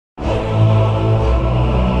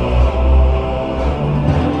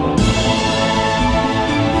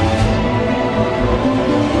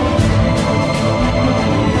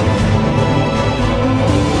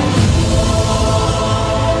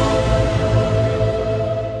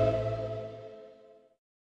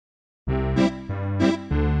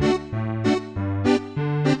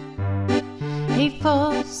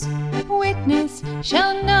witness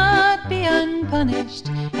shall not be unpunished,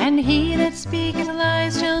 and he that speaketh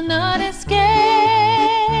lies shall not escape.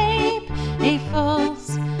 A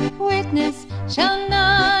false witness shall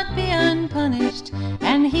not be unpunished,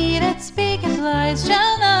 and he that speaketh lies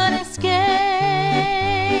shall not escape.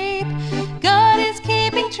 God is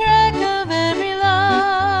keeping track of every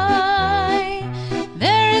lie.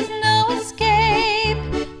 There is no escape.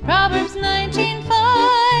 Proverbs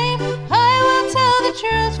 19:5. I will tell the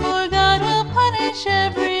truth, for God will punish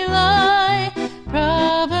every lie.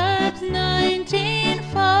 Proverbs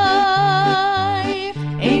 19:5.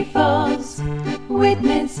 A false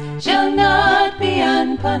witness shall not be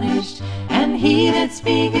unpunished, and he that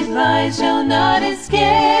speaketh lies shall not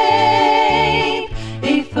escape.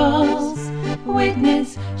 A false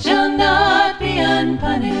witness shall not be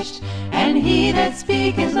unpunished, and he that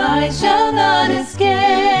speaketh lies shall not escape.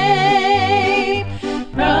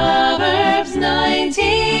 Proverbs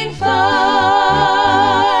 19:5.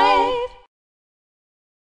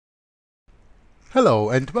 Hello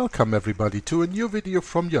and welcome everybody to a new video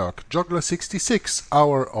from Jörg, Juggler 66,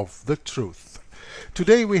 Hour of the Truth.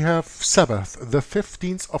 Today we have Sabbath, the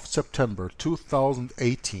 15th of September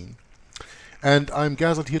 2018, and I'm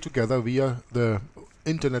gathered here together via the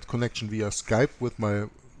internet connection via Skype with my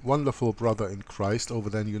wonderful brother in Christ over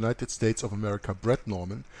there in the United States of America, Brett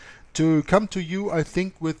Norman, to come to you, I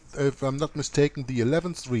think, with, if I'm not mistaken, the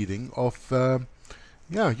 11th reading of, the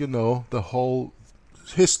whole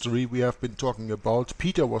history we have been talking about.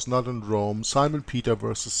 Peter was not in Rome, Simon Peter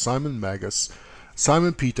versus Simon Magus,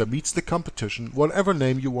 Simon Peter meets the competition, whatever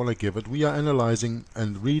name you want to give it. We are analyzing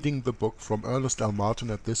and reading the book from Earnest L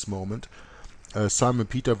at this moment, Simon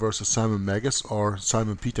Peter versus Simon Magus, or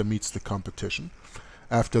Simon Peter meets the competition,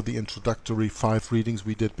 after the introductory 5 readings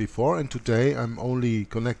we did before. And today I'm only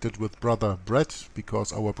connected with brother Brett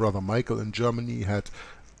because our brother Michael in Germany had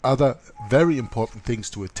other very important things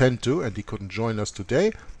to attend to and he couldn't join us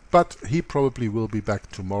today, but he probably will be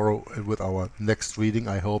back tomorrow with our next reading.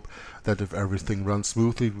 I hope that if everything runs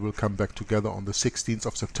smoothly, we will come back together on the 16th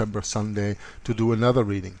of September, Sunday, to do another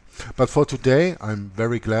reading. But for today, I'm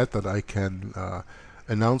very glad that I can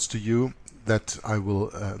announce to you that I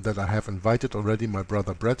have invited already my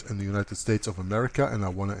brother Brett in the United States of America, and I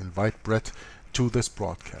want to invite Brett to this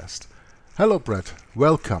broadcast. Hello Brett,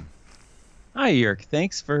 welcome. Hi, Jörg.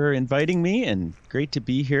 Thanks for inviting me, and great to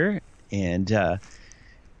be here, and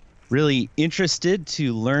really interested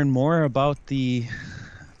to learn more about the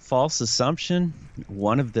false assumption,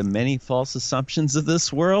 one of the many false assumptions of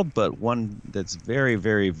this world, but one that's very,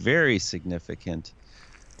 very, very significant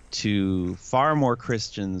to far more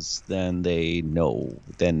Christians than they know,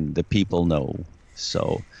 than the people know.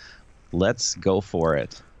 So let's go for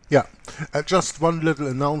it. Yeah, just one little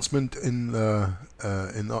announcement in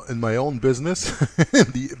my own business,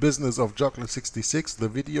 in the business of Juggler 66, the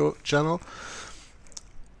video channel.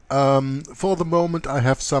 For the moment, I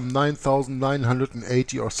have some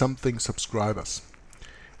 9,980 or something subscribers,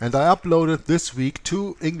 and I uploaded this week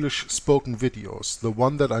 2 English spoken videos. The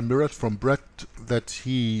one that I mirrored from Brett, that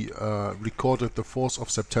he recorded the 4th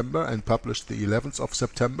of September and published the 11th of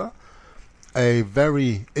September. A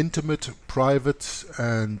very intimate, private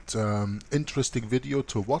and interesting video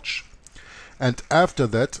to watch. And after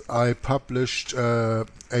that I published a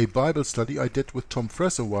Bible study I did with Tom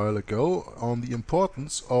Fress a while ago on the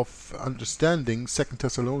importance of understanding 2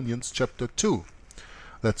 Thessalonians chapter 2.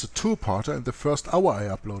 That's a 2-parter, and the first hour I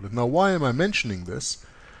uploaded. Now why am I mentioning this?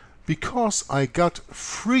 Because I got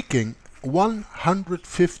freaking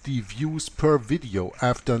 150 views per video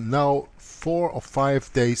after now 4 or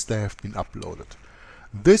 5 days they have been uploaded.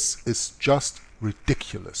 This is just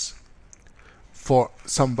ridiculous for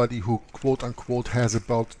somebody who quote-unquote has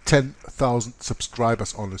about 10,000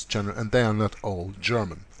 subscribers on his channel, and they are not all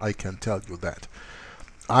German, I can tell you that.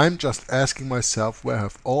 I'm just asking myself, where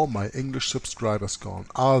have all my English subscribers gone?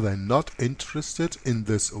 Are they not interested in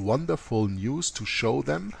this wonderful news to show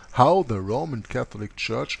them how the Roman Catholic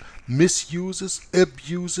Church misuses,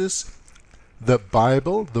 abuses the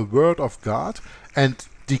Bible, the Word of God, and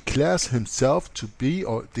declares himself to be,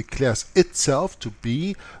 or declares itself to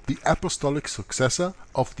be, the apostolic successor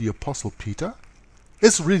of the Apostle Peter?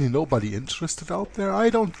 Is really nobody interested out there? I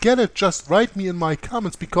don't get it. Just write me in my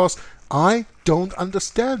comments, because I don't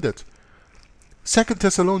understand it. 2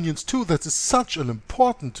 Thessalonians 2, that is such an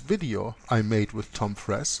important video I made with Tom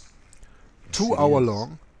Fress. 2 hour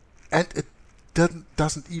long, and it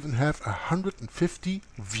doesn't even have 150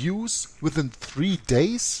 views within 3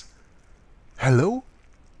 days? Hello?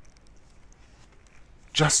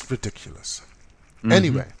 Just ridiculous.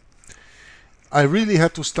 Anyway, I really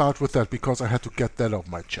had to start with that because I had to get that off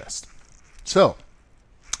my chest. So,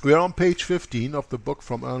 We are on page 15 of the book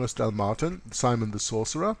from Ernest L. Simon the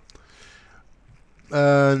Sorcerer.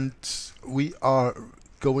 And we are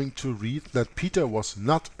going to read that Peter was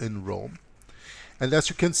not in Rome. And as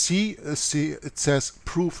you can see, it says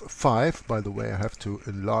proof 5. By the way, I have to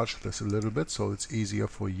enlarge this a little bit so it's easier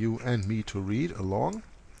for you and me to read along.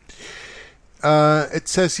 It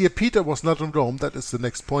says here, Peter was not in Rome. That is the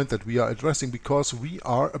next point that we are addressing, because we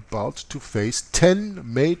are about to face 10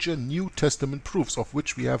 major New Testament proofs, of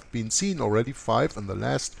which we have been seen already 5 in the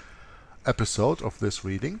last episode of this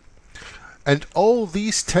reading. And all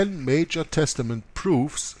these 10 major Testament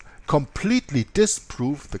proofs completely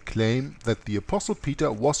disprove the claim that the Apostle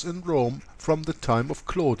Peter was in Rome from the time of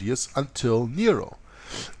Claudius until Nero.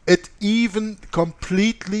 It even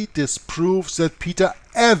completely disproves that Peter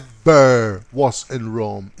ever was in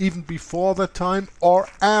Rome, even before that time or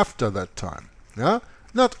after that time. Yeah?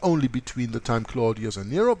 Not only between the time Claudius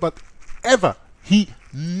and Nero, but ever. He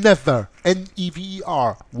never,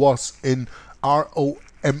 N-E-V-E-R, was in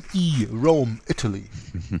R-O-M-E, Rome, Italy.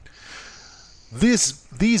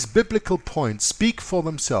 These biblical points speak for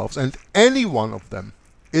themselves, and any one of them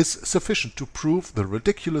is sufficient to prove the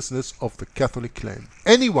ridiculousness of the Catholic claim.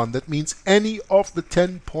 Any one, that means any of the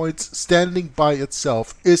 10 points standing by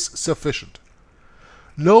itself, is sufficient.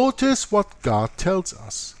 Notice what God tells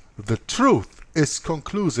us. The truth is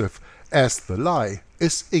conclusive, as the lie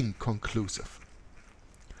is inconclusive.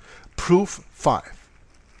 Proof 5.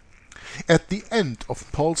 At the end of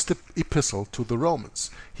Paul's epistle to the Romans,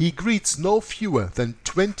 he greets no fewer than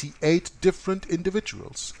 28 different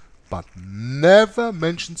individuals, but never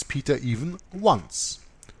mentions Peter even once.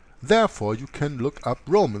 Therefore, you can look up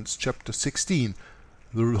Romans chapter 16,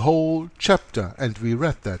 the whole chapter, and we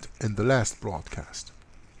read that in the last broadcast.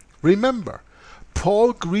 Remember,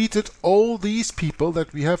 Paul greeted all these people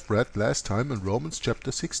that we have read last time in Romans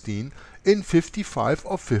chapter 16 in 55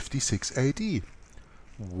 or 56 AD.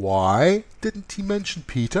 Why didn't he mention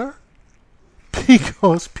Peter?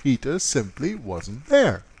 Because Peter simply wasn't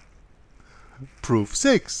there. Proof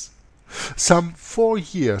 6. Some 4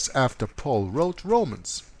 years after Paul wrote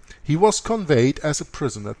Romans, he was conveyed as a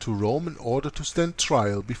prisoner to Rome in order to stand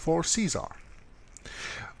trial before Caesar.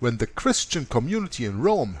 When the Christian community in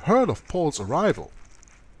Rome heard of Paul's arrival,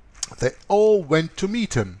 they all went to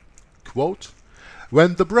meet him. Quote,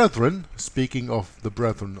 "When the brethren," speaking of the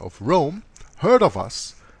brethren of Rome, "heard of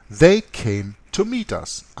us, they came to meet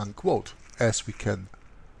us," unquote, as we can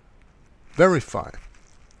verify.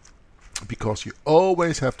 Because you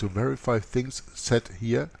always have to verify things said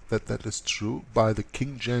here that is true by the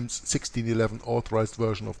King James 1611 authorized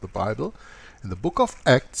version of the Bible in the book of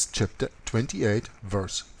Acts chapter 28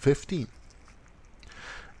 verse 15.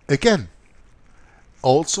 Again,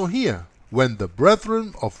 also here, when the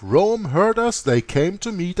brethren of Rome heard us, they came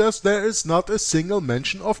to meet us. There is not a single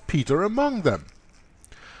mention of Peter among them.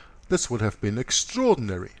 This would have been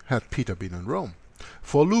extraordinary had Peter been in Rome,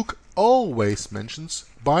 for Luke always mentions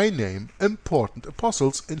by name important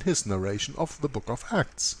apostles in his narration of the book of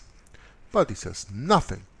Acts. But he says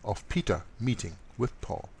nothing of Peter meeting with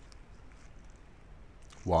Paul.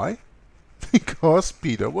 Why? Because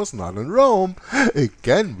Peter was not in Rome.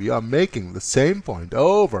 Again, we are making the same point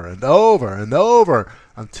over and over and over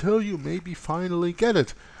until you maybe finally get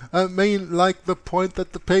it. I mean, like the point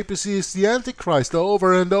that the papacy is the Antichrist,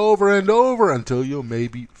 over and over and over until you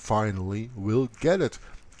maybe finally will get it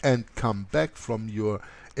and come back from your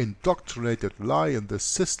indoctrinated lie in the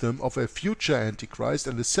system of a future Antichrist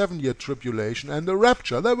and a 7-year tribulation and a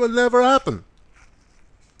rapture. That will never happen.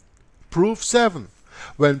 Proof 7.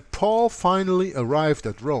 When Paul finally arrived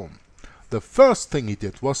at Rome, the first thing he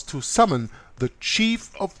did was to summon the chief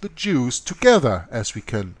of the Jews together, as we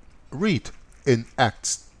can read in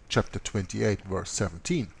Acts chapter 28 verse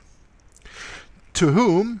 17. To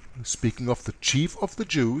whom, speaking of the chief of the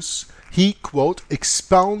Jews, he, quote,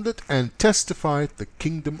 expounded and testified the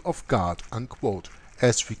kingdom of God, unquote,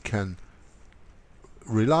 as we can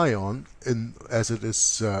rely on as it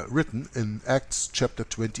is written in Acts chapter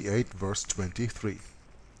 28 verse 23.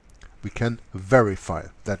 We can verify.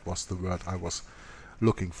 That was the word I was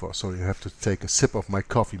looking for. Sorry, I have to take a sip of my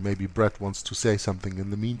coffee. Maybe Brett wants to say something in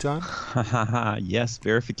the meantime. Yes,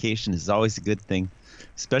 verification is always a good thing,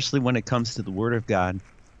 especially when it comes to the Word of God.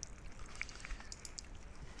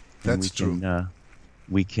 That's true.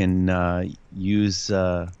 We can use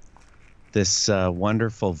this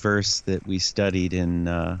wonderful verse that we studied in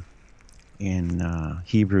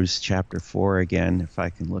Hebrews chapter 4 again, if I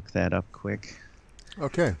can look that up quick.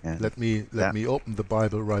 Okay, let me open the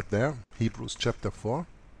Bible right there. Hebrews chapter 4.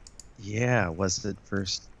 Yeah, was it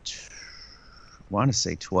verse? I want to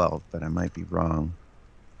say 12, but I might be wrong.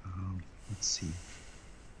 Let's see.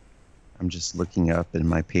 I'm just looking up in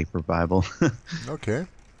my paper Bible. Okay.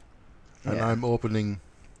 And Yeah. I'm opening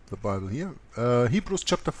the Bible here. Hebrews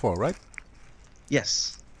chapter 4, right?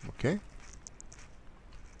 Yes. Okay.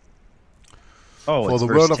 Oh, For it's the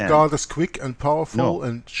verse word 10. of God is quick and powerful No.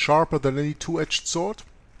 and sharper than any two-edged sword,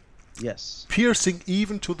 Yes. piercing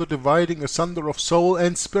even to the dividing asunder of soul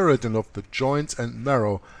and spirit and of the joints and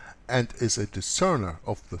marrow, and is a discerner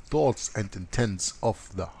of the thoughts and intents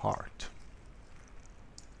of the heart.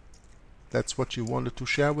 That's what you wanted to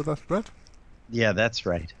share with us, Brett? Yeah, that's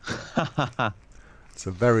right. It's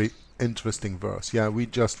a very interesting verse. Yeah, we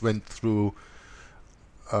just went through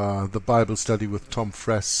the Bible study with Tom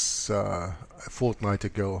Fress a fortnight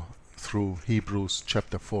ago through Hebrews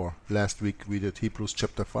chapter 4. Last week we did Hebrews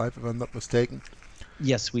chapter 5, if I'm not mistaken.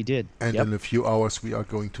 Yes, we did. And Yep. in a few hours we are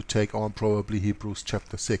going to take on probably Hebrews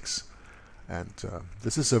chapter 6. And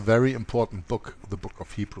this is a very important book, the book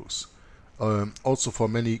of Hebrews. Also for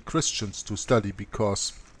many Christians to study,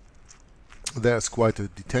 because there's quite a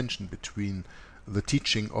detention between the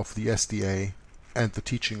teaching of the SDA and the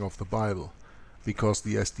teaching of the Bible. Because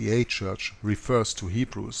the SDA church refers to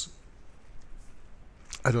Hebrews.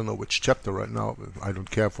 I don't know which chapter right now. I don't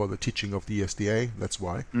care for the teaching of the SDA. That's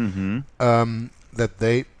why. Mm-hmm. That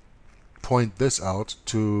they point this out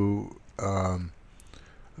to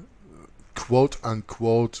quote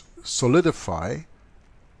unquote solidify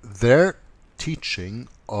their teaching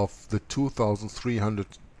of the 2,300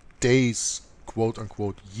 days, quote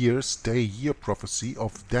unquote years, day-year prophecy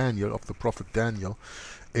of Daniel, of the prophet Daniel,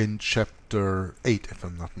 in chapter 8, if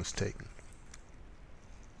I'm not mistaken.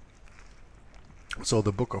 So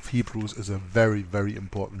the book of Hebrews is a very, very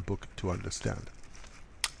important book to understand.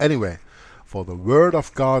 Anyway, for the word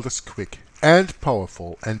of God is quick and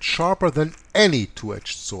powerful and sharper than any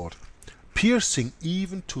two-edged sword, piercing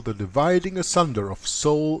even to the dividing asunder of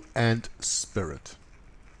soul and spirit.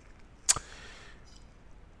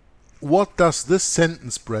 What does this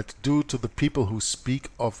sentence, Brett, do to the people who speak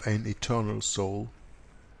of an eternal soul?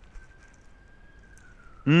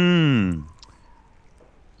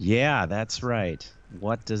 Yeah, that's right.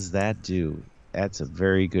 What does that do? That's a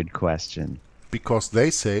very good question. Because they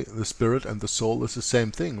say the spirit and the soul is the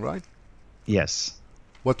same thing, right? Yes.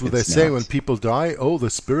 What do they It's say not. when people die? Oh,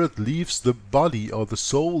 the spirit leaves the body, or the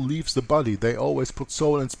soul leaves the body. They always put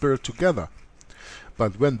soul and spirit together.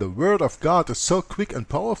 But when the word of God is so quick and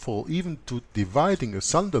powerful, even to dividing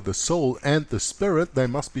asunder the soul and the spirit, they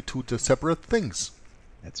must be two separate things.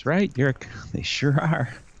 That's right, Jörg. They sure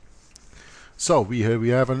are. So we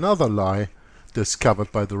have another lie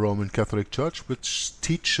discovered by the Roman Catholic Church, which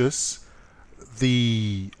teaches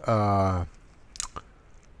the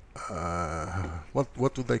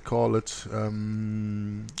what do they call it?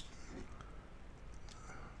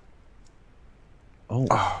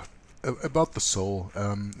 About the soul,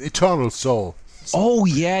 eternal soul. Oh,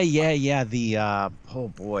 yeah. The oh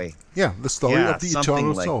boy. Yeah, the story Yeah, of the something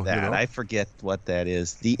eternal like soul. that. You know? I forget what that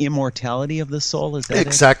is. The immortality of the soul, is that it?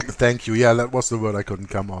 Exactly. Thank you. Yeah, that was the word I couldn't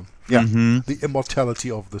come on. Yeah, Mhm. the immortality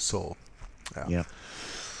of the soul. Yeah.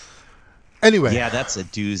 Anyway. Yeah, that's a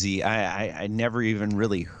doozy. I never even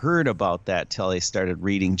really heard about that till I started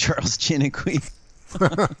reading Charles Chiniquy.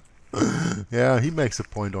 Yeah, he makes a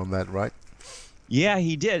point on that, right? Yeah,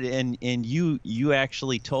 he did, and you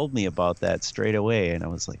actually told me about that straight away, and I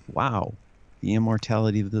was like, wow, the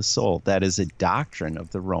immortality of the soul. That is a doctrine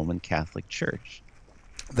of the Roman Catholic Church.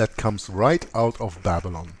 That comes right out of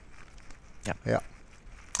Babylon. Yeah. Yeah.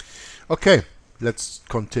 Okay, let's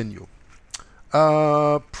continue.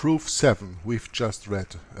 Proof 7, we've just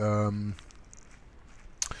read.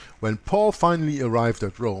 When Paul finally arrived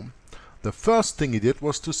at Rome, the first thing he did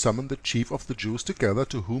was to summon the chief of the Jews together,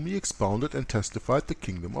 to whom he expounded and testified the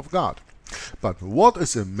kingdom of God. But what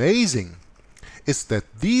is amazing is that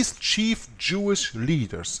these chief Jewish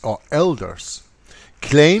leaders or elders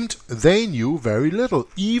claimed they knew very little,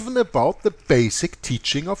 even about the basic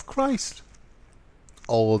teaching of Christ.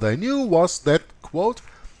 All they knew was that, quote,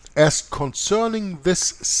 as concerning this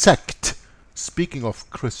sect, speaking of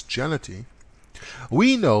Christianity,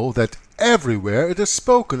 we know that everywhere it is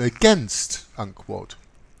spoken against, unquote,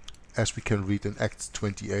 as we can read in Acts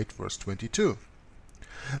 28, verse 22.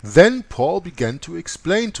 Then Paul began to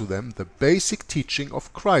explain to them the basic teaching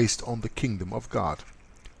of Christ on the kingdom of God.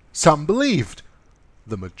 Some believed,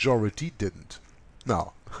 the majority didn't.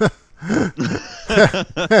 Now,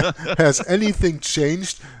 has anything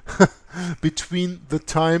changed between the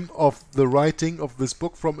time of the writing of this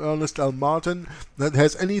book from Ernest L. Martin?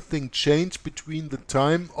 Has anything changed between the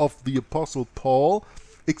time of the Apostle Paul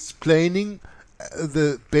explaining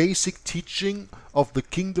the basic teaching of the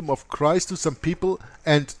kingdom of Christ to some people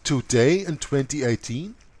and today in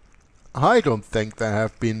 2018? I don't think there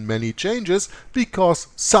have been many changes, because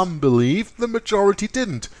some believe, the majority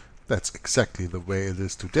didn't. That's exactly the way it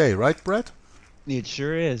is today, right, Brett? It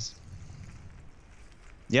sure is.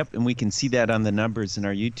 Yep, and we can see that on the numbers in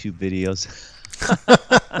our YouTube videos.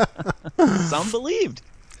 Some believed,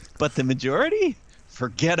 but the majority,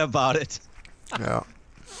 forget about it. Yeah,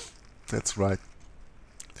 that's right.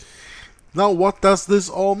 Now, what does this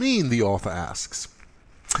all mean, the author asks?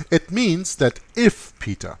 It means that if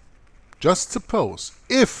Peter, just suppose,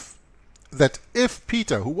 if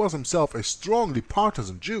Peter, who was himself a strongly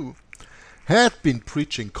partisan Jew, had been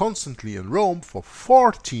preaching constantly in Rome for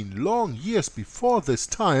 14 long years before this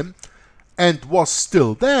time, and was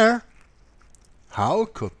still there, how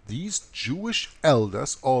could these Jewish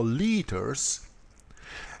elders or leaders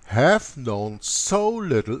have known so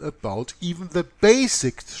little about even the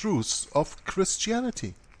basic truths of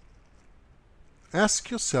Christianity?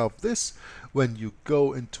 Ask yourself this when you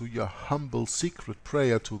go into your humble secret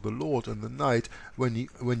prayer to the Lord in the night, when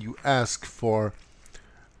you ask for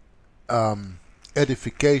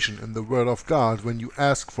edification in the Word of God, when you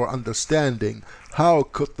ask for understanding. How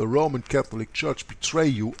could the Roman Catholic Church betray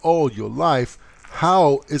you all your life?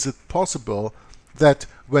 How is it possible that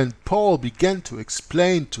when Paul began to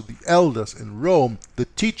explain to the elders in Rome the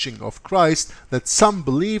teaching of Christ, that some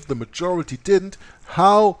believed, the majority didn't?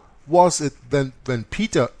 How was it then when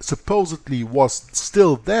Peter supposedly was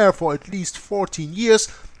still there for at least 14 years?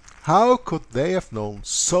 How could they have known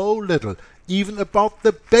so little even about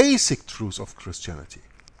the basic truths of Christianity?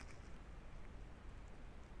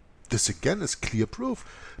 This again is clear proof.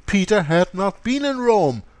 Peter had not been in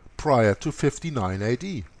Rome prior to 59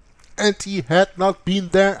 AD, and he had not been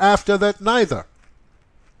there after that neither.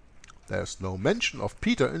 There's no mention of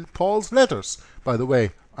Peter in Paul's letters. By the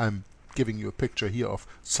way, I'm giving you a picture here of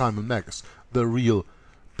Simon Magus, the real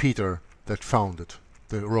Peter that founded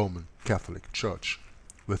the Roman Catholic Church,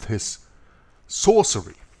 with his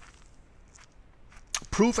sorcery.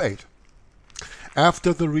 Proof 8.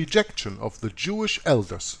 After the rejection of the Jewish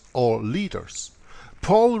elders or leaders,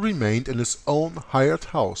 Paul remained in his own hired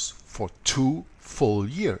house for 2 full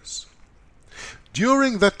years.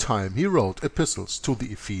 During that time he wrote epistles to the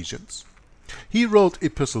Ephesians, he wrote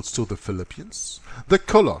epistles to the Philippians, the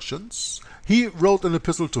Colossians, he wrote an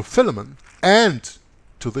epistle to Philemon and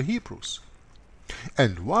to the Hebrews.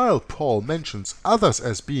 And while Paul mentions others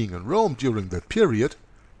as being in Rome during that period,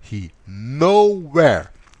 he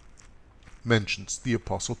nowhere mentions the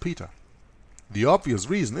Apostle Peter. The obvious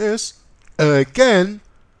reason is, again,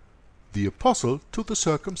 the apostle to the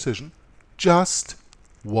circumcision just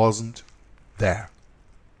wasn't there.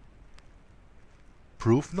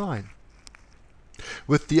 Proof 9.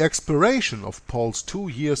 With the expiration of Paul's 2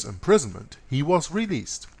 years' imprisonment, he was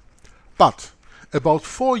released. But about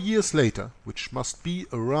 4 years later, which must be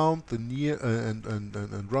around the near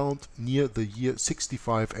the year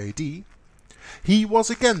 65 AD, he was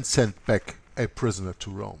again sent back a prisoner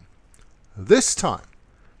to Rome. This time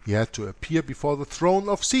he had to appear before the throne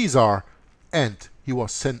of Caesar, and he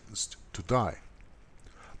was sentenced to die.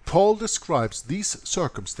 Paul describes these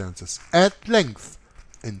circumstances at length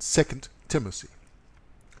in 2 Timothy.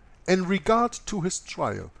 In regard to his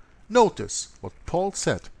trial, notice what Paul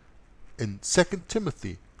said in 2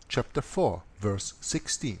 Timothy chapter 4, verse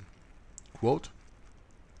 16. Quote,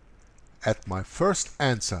 "At my first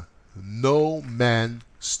answer no man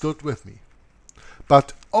stood with me,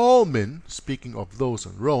 but all men," speaking of those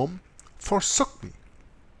in Rome, "forsook me.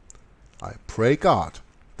 I pray God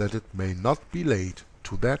that it may not be laid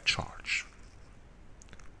to their charge."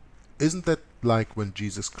 Isn't that like when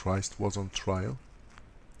Jesus Christ was on trial?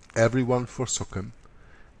 Everyone forsook him.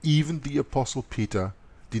 Even the Apostle Peter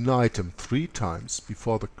denied him 3 times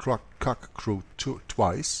before the cock crew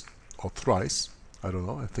twice, or thrice. I don't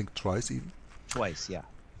know, I think thrice even. Twice, yeah.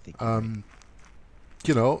 I think you're right.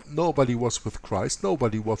 You know, nobody was with Christ,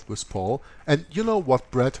 nobody was with Paul, and you know what,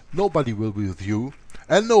 Brett? Nobody will be with you,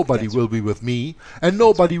 and nobody will be with me, and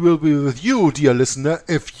nobody will be with you, dear listener,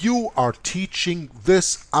 if you are teaching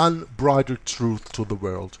this unbridled truth to the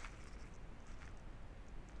world.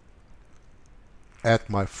 At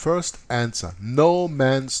my first answer no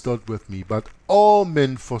man stood with me, but all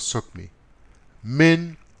men forsook me.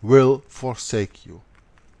 Men will forsake you.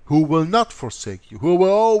 Who will not forsake you, who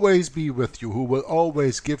will always be with you, who will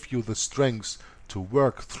always give you the strength to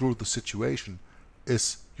work through the situation,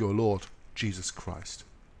 is your Lord Jesus Christ.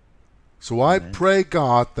 So I pray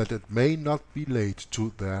God that it may not be laid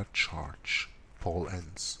to their charge. Paul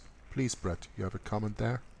ends. Please, Brett, you have a comment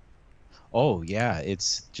there? Oh, yeah,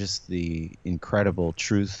 it's just the incredible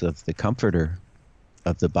truth of the Comforter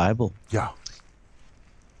of the Bible. Yeah.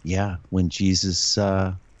 Yeah, when Jesus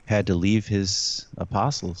had to leave his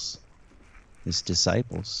apostles, his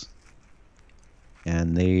disciples.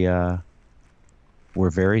 And they were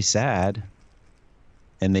very sad,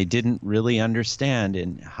 and they didn't really understand,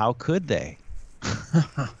 and how could they?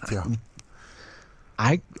 Yeah.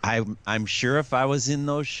 I'm sure if I was in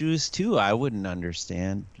those shoes too, I wouldn't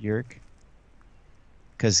understand, Jörg.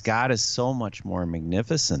 Because God is so much more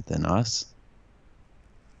magnificent than us.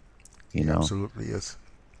 You know? Absolutely is.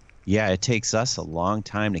 Yeah, it takes us a long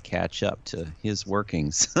time to catch up to his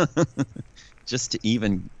workings. Just to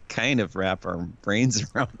even kind of wrap our brains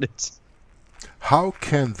around it. How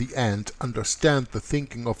can the ant understand the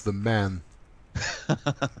thinking of the man?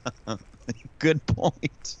 Good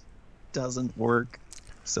point. Doesn't work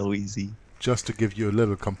so easy. Just to give you a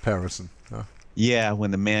little comparison. Yeah,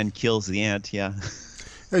 when the man kills the ant, yeah.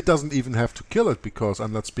 It doesn't even have to kill it, because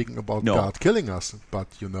I'm not speaking about God killing us, but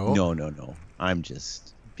you know. No. I'm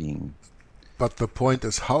just being... But the point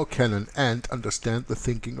is, how can an ant understand the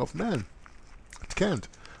thinking of man? It can't.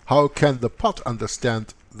 How can the pot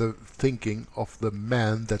understand the thinking of the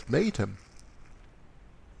man that made him?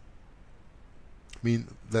 I mean,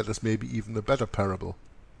 that is maybe even a better parable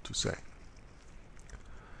to say.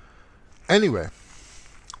 Anyway,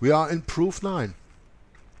 we are in proof 9.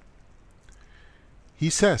 He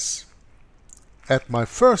says, "At my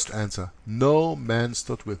first answer, no man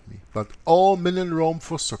stood with me, but all men in Rome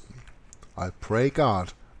forsook me. I pray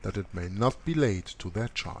God that it may not be laid to their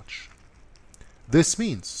charge." This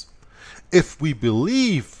means, if we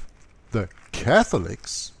believe the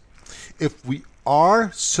Catholics, if we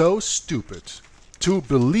are so stupid to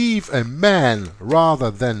believe a man rather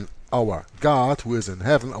than our God who is in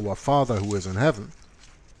heaven, our Father who is in heaven,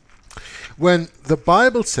 when the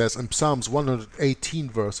Bible says in Psalms 118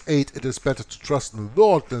 verse 8, "It is better to trust in the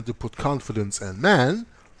Lord than to put confidence in man,"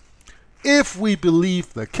 if we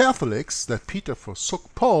believe the Catholics that Peter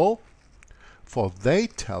forsook Paul, for they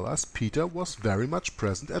tell us Peter was very much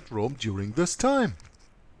present at Rome during this time.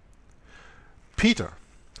 Peter,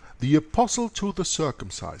 the apostle to the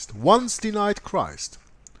circumcised, once denied Christ,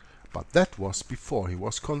 but that was before he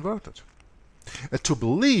was converted. And to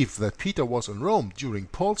believe that Peter was in Rome during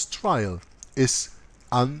Paul's trial is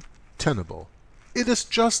untenable. It is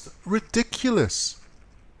just ridiculous.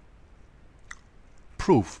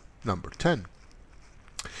 Proof number 10.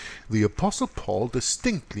 The Apostle Paul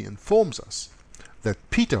distinctly informs us that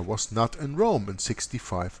Peter was not in Rome in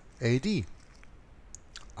 65 AD.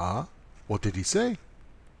 What did he say?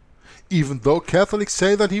 Even though Catholics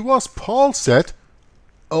say that he was, Paul said,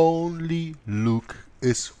 "Only Luke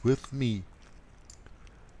is with me."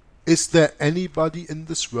 Is there anybody in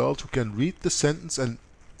this world who can read the sentence and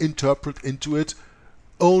interpret into it,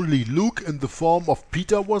 "Only Luke" in the form of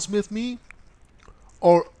 "Peter was with me"?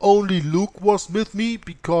 Or "Only Luke was with me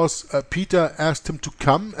because Peter asked him to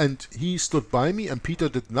come and he stood by me and Peter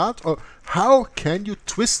did not"? Or how can you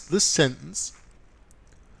twist this sentence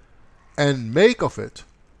and make of it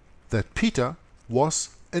that Peter was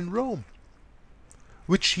in Rome?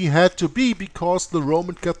 Which he had to be, because the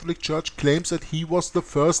Roman Catholic Church claims that he was the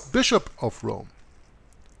first bishop of Rome.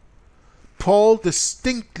 Paul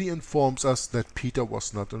distinctly informs us that Peter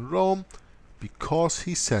was not in Rome because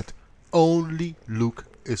he said, "Only Luke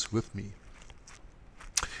is with me."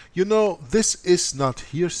 You know, this is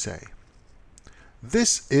not hearsay.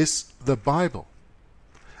 This is the Bible.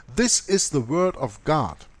 This is the Word of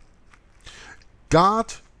God.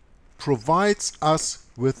 God provides us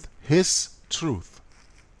with His truth.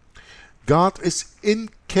 God is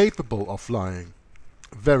incapable of lying,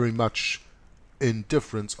 very much in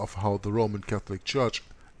difference of how the Roman Catholic Church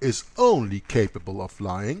is only capable of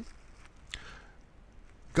lying.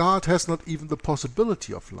 God has not even the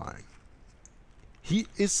possibility of lying. He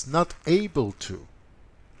is not able to.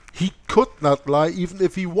 He could not lie even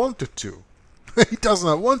if he wanted to. He does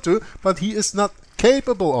not want to, but he is not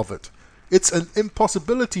capable of it. It's an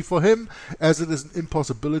impossibility for him, as it is an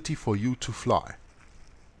impossibility for you to fly.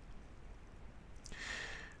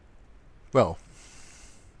 Well,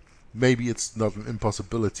 maybe it's not an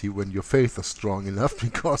impossibility when your faith is strong enough,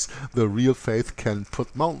 because the real faith can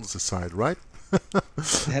put mountains aside, right?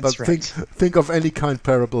 That's but right. think of any kind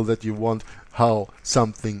parable that you want, how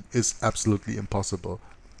something is absolutely impossible.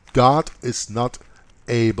 God is not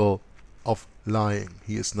able of lying.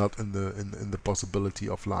 He is not in the possibility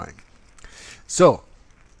of lying. So,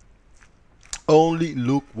 only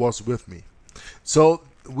Luke was with me. So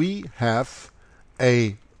we have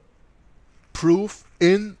a proof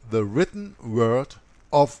in the written word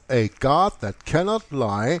of a God that cannot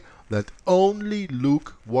lie, that only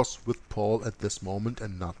Luke was with Paul at this moment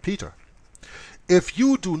and not Peter. If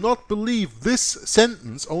you do not believe this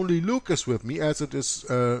sentence, only Luke is with me, as it is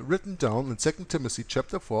written down in 2 Timothy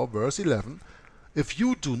chapter 4, verse 11. If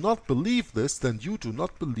you do not believe this, then you do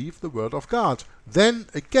not believe the word of God. Then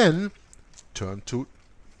again, turn to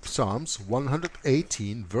Psalms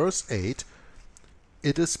 118, verse 8.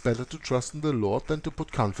 It is better to trust in the Lord than to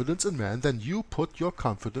put confidence in man. Then you put your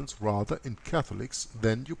confidence rather in Catholics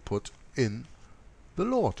than you put in the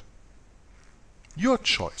Lord. Your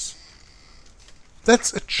choice.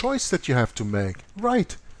 That's a choice that you have to make,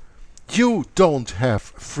 right? You don't have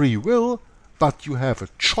free will, but you have a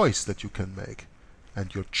choice that you can make.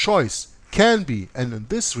 And your choice can be, and in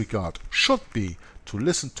this regard should be, to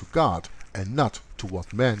listen to God and not to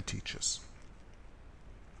what man teaches.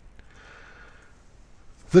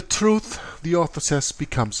 The truth, the author says,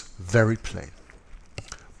 becomes very plain.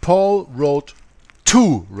 Paul wrote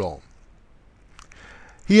to Rome.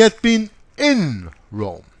 He had been in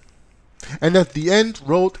Rome, and at the end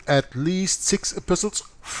wrote at least 6 epistles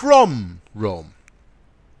from Rome.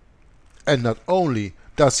 And not only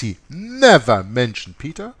does he never mention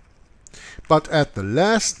Peter, but at the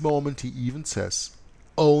last moment he even says,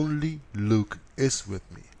 only Luke is with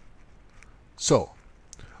me. So,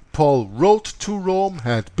 Paul wrote to Rome,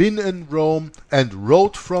 had been in Rome, and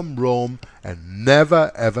wrote from Rome, and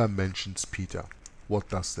never ever mentions Peter. What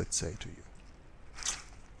does that say to you?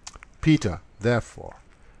 Peter, therefore,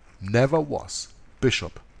 never was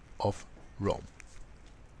Bishop of Rome.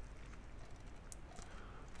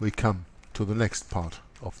 We come to the next part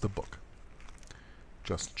of the book.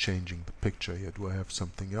 Just changing the picture here. Do I have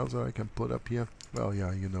something else I can put up here? Well,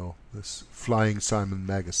 yeah, you know, this flying Simon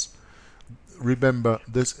Magus. Remember,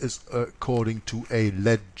 this is according to a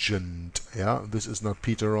legend. Yeah, this is not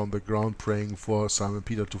Peter on the ground praying for Simon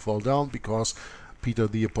Peter to fall down, because Peter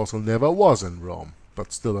the Apostle never was in Rome.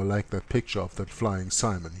 But still, I like that picture of that flying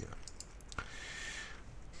Simon here.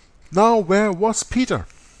 Now, where was Peter?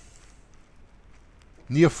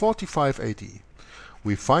 Near 45 AD,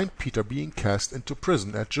 we find Peter being cast into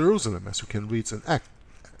prison at Jerusalem, as we can read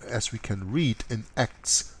in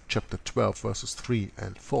Acts chapter 12, verses 3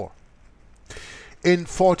 and 4. In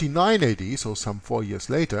 49 AD, so some 4 years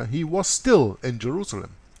later, he was still in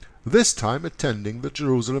Jerusalem, this time attending the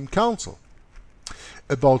Jerusalem Council.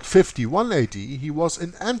 About 51 AD, he was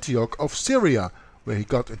in Antioch of Syria, where he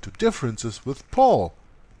got into differences with Paul,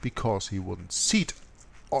 because he wouldn't sit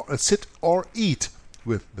or eat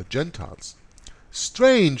with the Gentiles.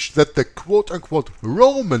 Strange that the quote-unquote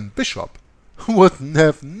Roman bishop would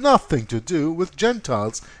have nothing to do with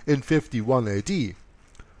Gentiles in 51 AD,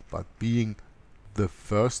 but being the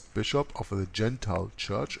first bishop of the Gentile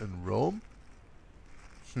church in Rome?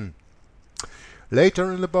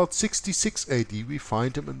 Later, in about 66 AD, we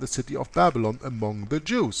find him in the city of Babylon among the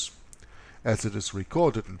Jews, as it is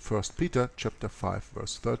recorded in 1 Peter chapter 5,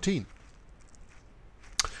 verse 13.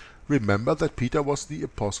 Remember that Peter was the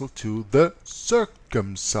apostle to the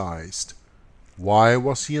circumcised. Why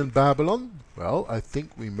was he in Babylon? Well, I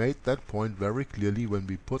think we made that point very clearly when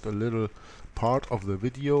we put a little part of the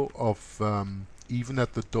video of Even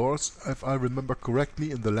at the Doors, if I remember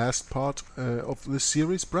correctly, in the last part of this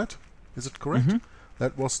series, Brett? Is it correct? Mm-hmm.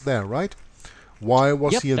 That was there, right? Why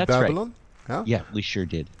was he in Babylon? Right. Yeah, we sure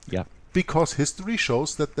did. Yeah. Because history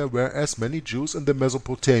shows that there were as many Jews in the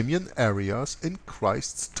Mesopotamian areas in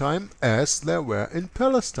Christ's time as there were in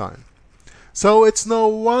Palestine. So it's no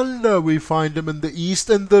wonder we find him in the east,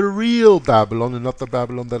 in the real Babylon, and not the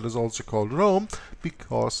Babylon that is also called Rome,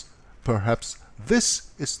 because perhaps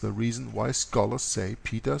this is the reason why scholars say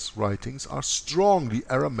Peter's writings are strongly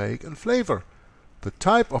Aramaic in flavor, the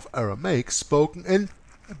type of Aramaic spoken in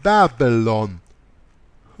Babylon.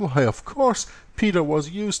 Why, of course, Peter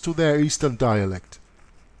was used to their eastern dialect.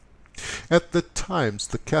 At the times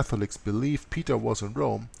the Catholics believed Peter was in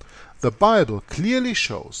Rome, the Bible clearly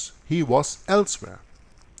shows he was elsewhere.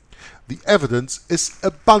 The evidence is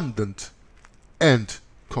abundant and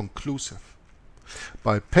conclusive.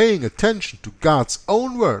 By paying attention to God's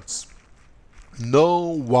own words, no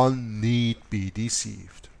one need be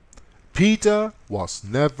deceived. Peter was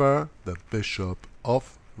never the Bishop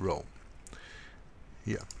of Rome.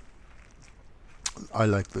 Here. I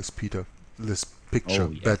like this picture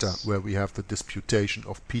better, where we have the disputation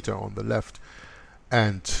of Peter on the left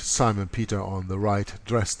and Simon Peter on the right,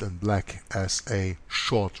 dressed in black as a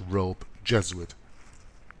short-robe Jesuit.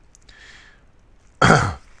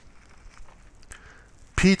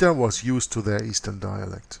 Peter was used to their eastern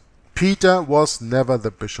dialect. Peter was never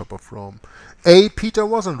the Bishop of Rome. Peter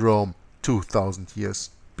was in Rome 2000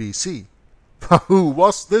 years BC. Who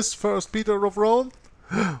was this first Peter of Rome?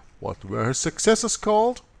 What were his successors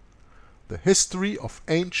called? The history of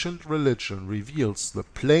ancient religion reveals the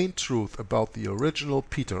plain truth about the original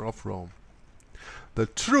Peter of Rome. The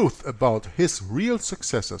truth about his real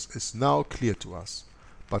successors is now clear to us,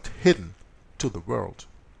 but hidden to the world.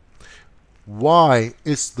 Why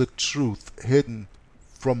is the truth hidden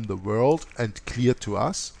from the world and clear to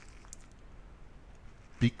us?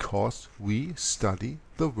 Because we study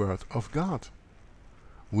the Word of God.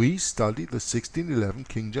 We study the 1611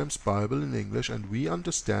 King James Bible in English, and we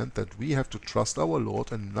understand that we have to trust our Lord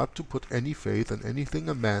and not to put any faith in anything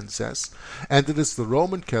a man says. And it is the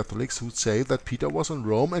Roman Catholics who say that Peter was in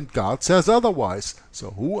Rome and God says otherwise.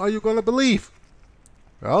 So who are you going to believe?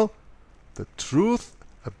 Well, the truth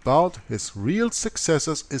about his real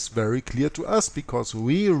successors is very clear to us because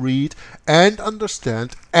we read and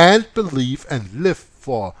understand and believe and live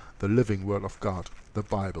for the living Word of God, the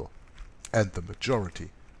Bible. And the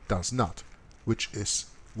majority does not, which is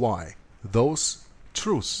why those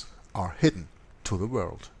truths are hidden to the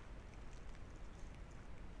world.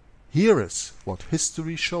 Here is what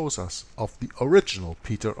history shows us of the original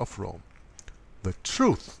Peter of Rome. The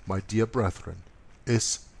truth, my dear brethren,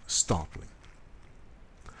 is startling.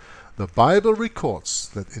 The Bible records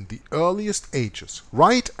that in the earliest ages,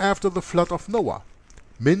 right after the flood of Noah,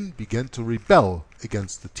 men began to rebel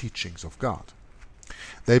against the teachings of God.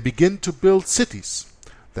 They begin to build cities.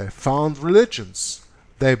 They found religions.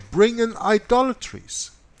 They bring in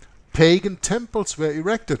idolatries. Pagan temples were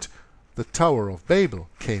erected. The Tower of Babel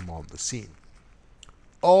came on the scene.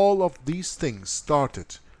 All of these things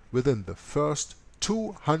started within the first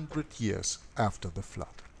 200 years after the flood.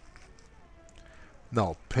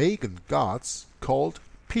 Now, pagan gods called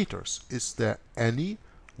Peters. Is there any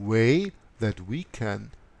way that we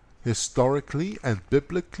can historically and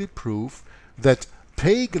biblically prove that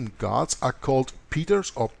pagan gods are called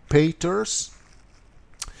Peters or Paters?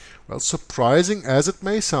 Well, surprising as it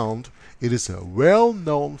may sound, it is a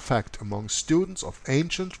well-known fact among students of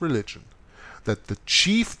ancient religion that the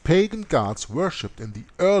chief pagan gods worshipped in the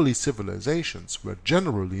early civilizations were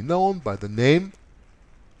generally known by the name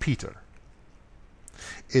Peter.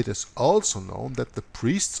 It is also known that the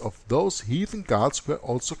priests of those heathen gods were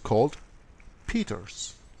also called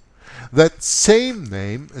Peters. That same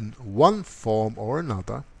name, in one form or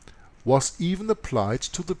another, was even applied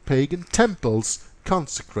to the pagan temples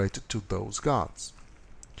consecrated to those gods.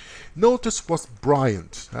 Notice what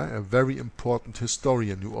Bryant, a very important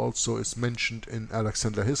historian who also is mentioned in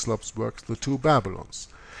Alexander Hislop's work, The Two Babylons.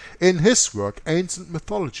 In his work, Ancient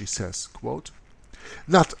Mythology says, quote,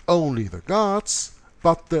 "Not only the gods,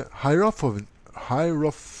 but the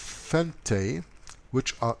Hierophantei,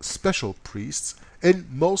 which are special priests in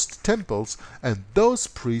most temples, and those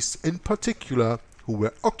priests in particular who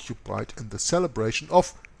were occupied in the celebration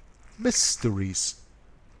of mysteries,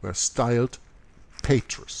 were styled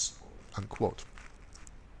Paters." Unquote.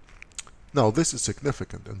 Now this is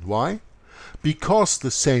significant, and why? Because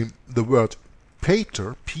the word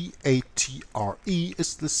Pater, P-A-T-R-E,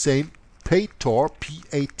 is the same Pator,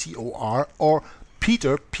 P-A-T-O-R, or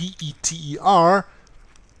Peter, P-E-T-E-R,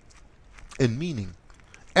 in meaning,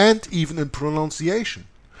 and even in pronunciation.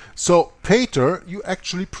 So Pater, you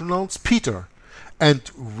actually pronounce Peter. And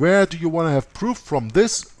where do you want to have proof from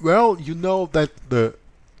this? Well, you know that the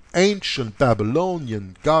ancient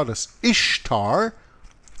Babylonian goddess Ishtar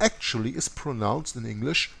actually is pronounced in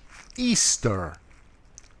English Easter.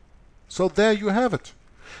 So there you have it.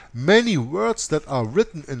 Many words that are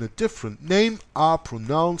written in a different name are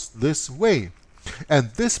pronounced this way.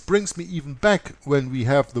 And this brings me even back when we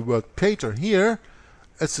have the word Pater here.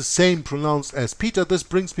 It's the same pronounced as Peter. This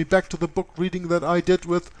brings me back to the book reading that I did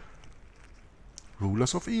with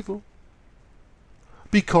Rulers of Evil.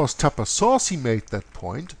 Because Papacy made that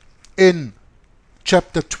point in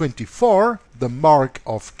chapter 24, the mark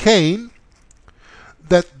of Cain,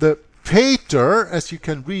 that the Pater, as you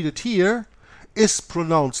can read it here, is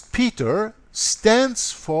pronounced Peter,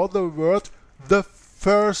 stands for the word the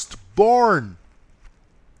firstborn.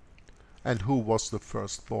 And who was the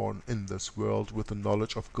firstborn in this world with the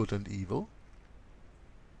knowledge of good and evil?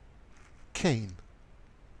 Cain.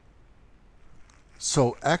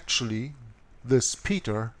 So actually, this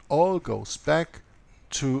Peter all goes back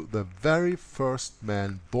to the very first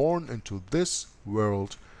man born into this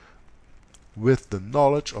world with the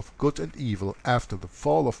knowledge of good and evil after the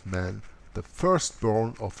fall of man, the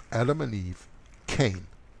firstborn of Adam and Eve, Cain.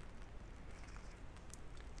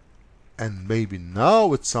 And maybe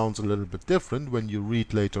now it sounds a little bit different when you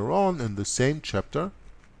read later on in the same chapter,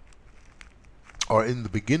 or in the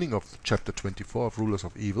beginning of chapter 24 of Rulers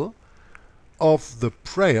of Evil, of the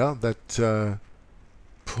prayer that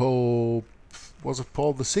Pope, was it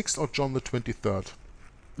Paul the 6th or John the 23rd?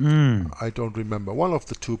 I don't remember. One of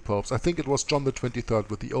the two popes, I think it was John the 23rd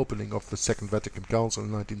with the opening of the Second Vatican Council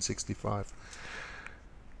in 1965,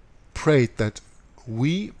 prayed that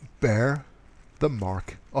we bear the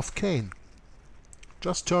mark of Cain.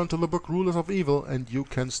 Just turn to the book Rulers of Evil and you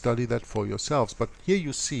can study that for yourselves. But here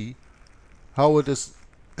you see how it is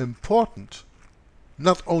important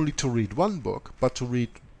not only to read one book, but to read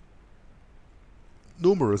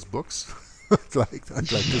numerous books, I'd like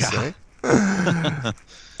to say,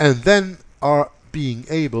 and then are being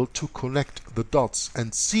able to connect the dots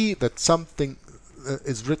and see that something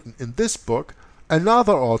is written in this book,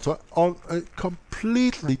 another author on a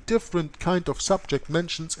completely different kind of subject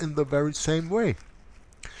mentions in the very same way.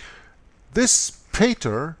 This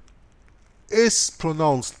Peter is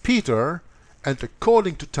pronounced Peter, and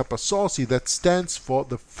according to Papacy that stands for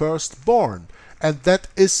the firstborn, and that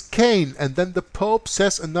is Cain. And then the Pope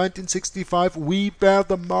says in 1965, we bear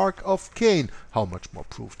the mark of Cain. How much more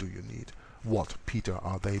proof do you need? What Peter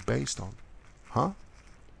are they based on? Huh?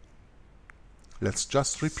 Let's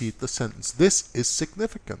just repeat the sentence. This is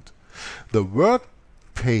significant. The word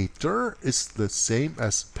Peter is the same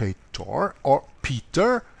as Petor or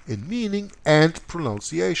Peter in meaning and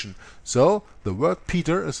pronunciation. So the word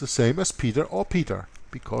Peter is the same as Peter or Peter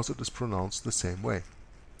because it is pronounced the same way.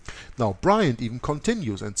 Now Bryant even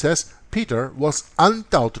continues and says Peter was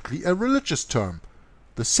undoubtedly a religious term,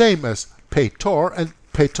 the same as Petor and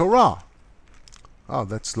Petorah. Ah,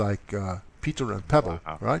 that's like Peter and Pebble,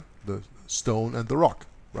 Wow. right? The stone and the rock,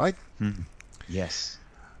 right? Yes.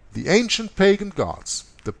 The ancient pagan gods,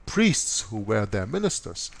 the priests who were their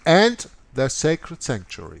ministers, and their sacred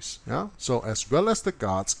sanctuaries. Yeah? So as well as the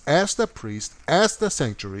gods, as the priests, as the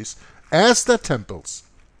sanctuaries, as the temples,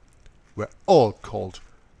 were all called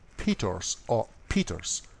Peters or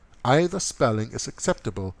Peters. Either spelling is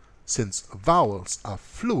acceptable, since vowels are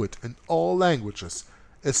fluid in all languages,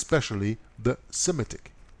 especially the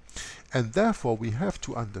Semitic. And therefore we have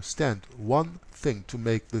to understand one thing to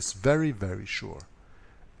make this very, very sure.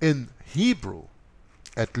 In Hebrew,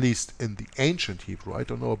 at least in the ancient Hebrew, I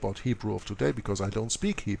don't know about Hebrew of today because I don't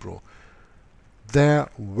speak Hebrew, there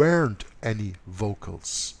weren't any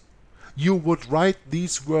vocals. You would write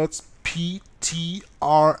these words PTRS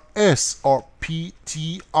or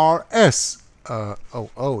PTRS.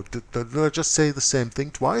 Did I just say the same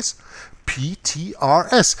thing twice?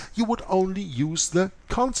 PTRS. You would only use the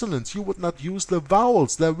consonants. You would not use the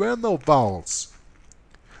vowels. There were no vowels.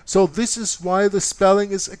 So this is why the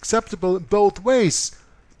spelling is acceptable in both ways,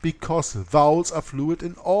 because vowels are fluid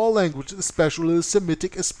in all languages, especially the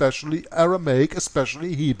Semitic, especially Aramaic,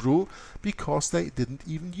 especially Hebrew, because they didn't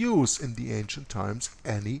even use in the ancient times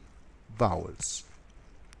any vowels.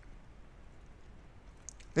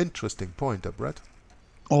 Interesting point, Brett.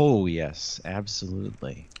 Oh, yes,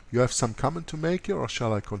 absolutely. You have some comment to make here, or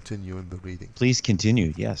shall I continue in the reading? Please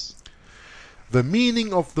continue, yes. The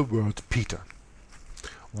meaning of the word Peter.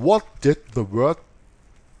 What did the word,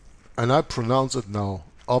 and I pronounce it now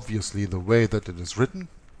obviously the way that it is written,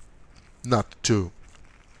 not to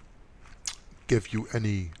give you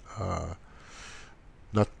any,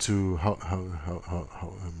 not to, how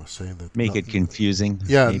am I saying that? Make it confusing.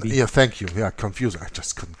 Yeah, maybe. yeah, thank you. Yeah, confusing. I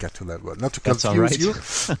just couldn't get to that word. Not to That's confuse all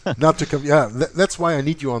right. you. Not to yeah, that's why I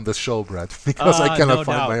need you on this show, Brad, because I cannot no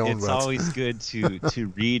find doubt. my own It's words. always good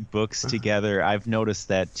to read books together. I've noticed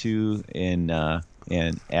that too, and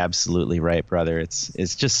absolutely right, brother.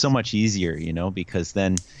 It's just so much easier, because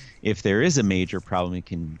then if there is a major problem, you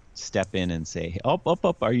can step in and say, "Up,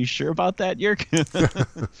 are you sure about that, Yerk?"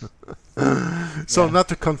 So not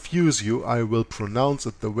to confuse you, I will pronounce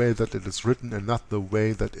it the way that it is written and not the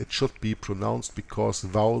way that it should be pronounced, because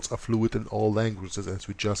vowels are fluid in all languages, as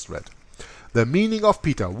we just read. The meaning of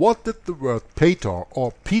Peter. What did the word Peter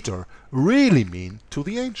or Peter really mean to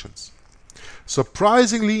the ancients?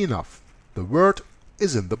 Surprisingly enough, the word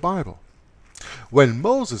is in the Bible. When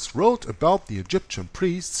Moses wrote about the Egyptian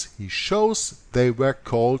priests, he shows they were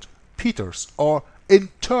called Peters or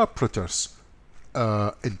interpreters,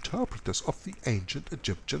 interpreters of the ancient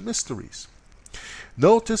Egyptian mysteries.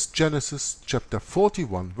 Notice Genesis chapter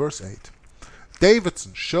 41 verse 8.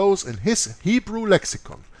 Davidson shows in his Hebrew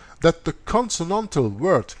lexicon that the consonantal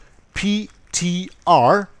word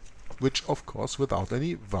PTR, which of course without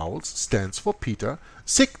any vowels stands for Peter,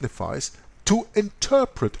 signifies to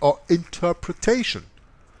interpret or interpretation.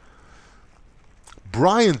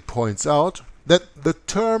 Brian points out that the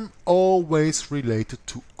term always related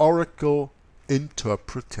to oracle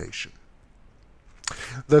interpretation.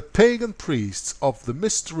 The pagan priests of the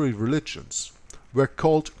mystery religions were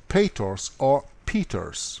called Peters or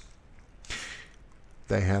Peters.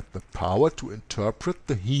 They had the power to interpret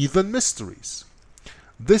the heathen mysteries.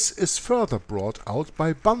 This is further brought out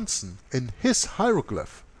by Bunsen in his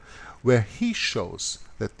hieroglyph, where he shows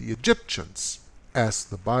that the Egyptians, as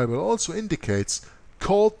the Bible also indicates,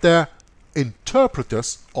 called their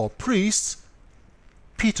interpreters or priests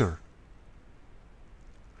Peter.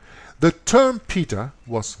 The term Peter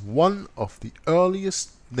was one of the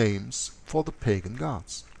earliest names for the pagan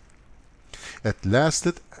gods. It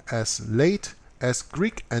lasted as late as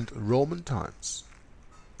Greek and Roman times.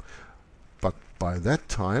 But by that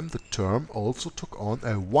time the term also took on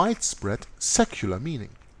a widespread secular meaning.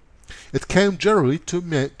 It came generally to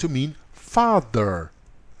mean father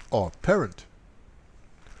or parent.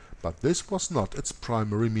 But this was not its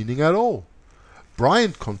primary meaning at all.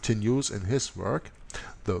 Bryant continues in his work,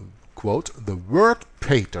 the word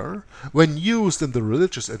pater, when used in the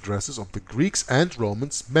religious addresses of the Greeks and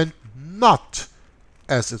Romans, meant not,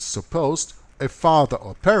 as it's supposed, a father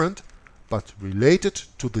or parent, but related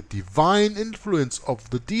to the divine influence of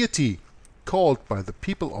the deity, called by the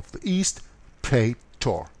people of the East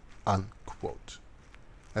Pator, unquote,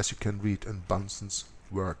 as you can read in Bunsen's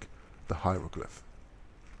work, The Hieroglyph.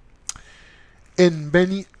 In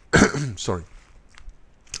many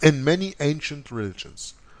in many ancient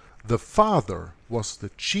religions, the father was the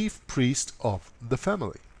chief priest of the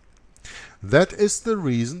family. That is the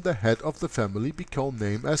reason the head of the family became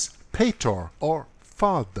known as Pator or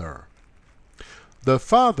father. The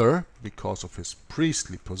father, because of his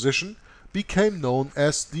priestly position, became known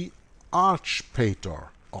as the archpator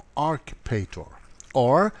or archpator,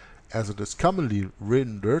 or, as it is commonly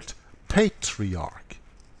rendered, patriarch.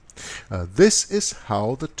 This is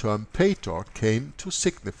how the term pator came to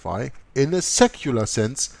signify, in a secular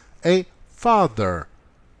sense, a father,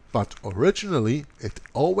 but originally it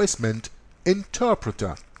always meant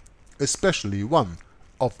interpreter, especially one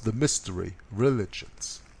of the mystery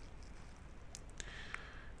religions.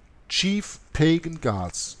 Chief pagan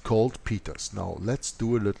gods called Peters. Now let's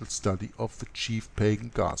do a little study of the chief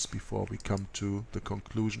pagan gods before we come to the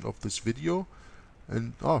conclusion of this video.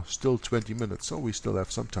 And still 20 minutes, so we still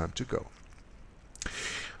have some time to go.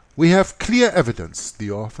 We have clear evidence,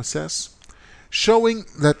 the author says, showing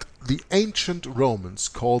that the ancient Romans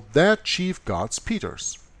called their chief gods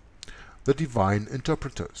Peters, the divine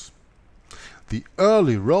interpreters. The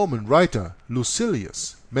early Roman writer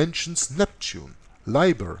Lucilius mentions Neptune,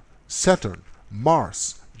 Liber, Saturn,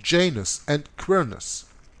 Mars, Janus, and Quirinus.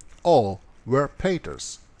 All were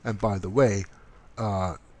paters, and by the way,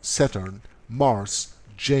 Saturn, Mars,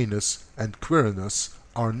 Janus, and Quirinus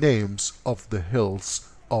are names of the hills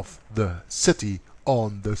of the city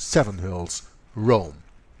on the seven hills, Rome.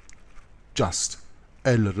 Just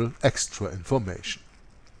a little extra information.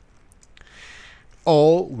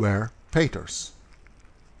 All were paters.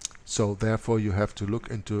 So therefore you have to look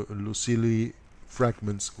into Lucilii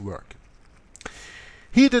Fragment's work.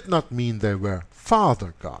 He did not mean they were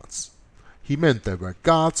father gods. He meant they were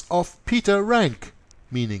gods of Peter rank,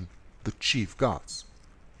 meaning the chief gods.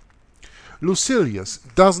 Lucilius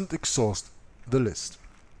doesn't exhaust the list.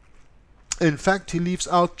 In fact, he leaves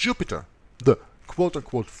out Jupiter, the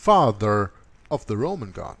quote-unquote father of the Roman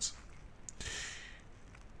gods.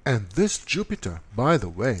 And this Jupiter, by the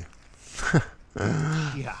way,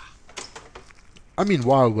 Yeah. I mean,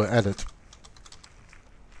 while we're at it,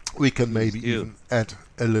 we can maybe even add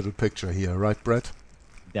a little picture here, right, Brett?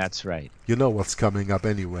 That's right. You know what's coming up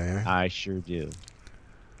anyway, eh? I sure do.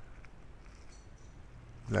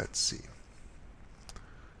 Let's see.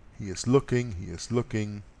 He is looking, he is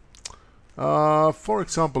looking. For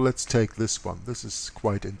example, let's take this one. This is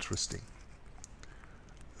quite interesting.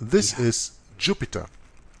 This is Jupiter,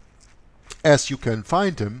 as you can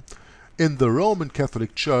find him in the Roman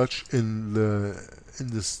Catholic Church in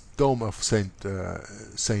this dome of Saint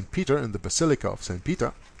Peter, in the Basilica of Saint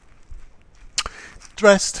Peter,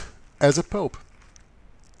 dressed as a pope.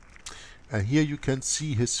 And here you can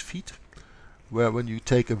see his feet, where when you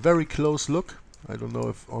take a very close look, I don't know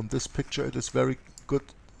if on this picture it is very good,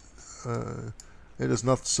 it is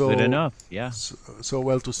not so Good enough, yeah. so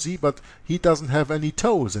well to see, but he doesn't have any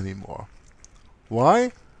toes anymore.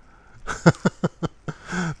 Why?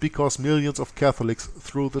 Because millions of Catholics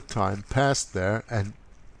through the time passed there and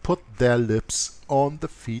put their lips on the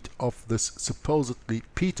feet of this supposedly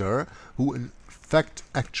Peter, who in fact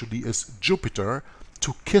actually is Jupiter,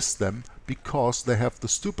 to kiss them because they have the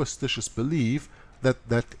superstitious belief that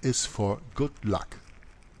that is for good luck.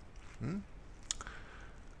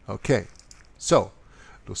 Okay, so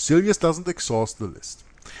Lucilius doesn't exhaust the list.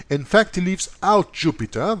 In fact, he leaves out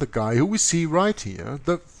Jupiter, the guy who we see right here,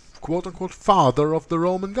 the quote-unquote father of the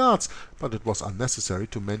Roman gods, but it was unnecessary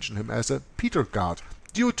to mention him as a Peter god,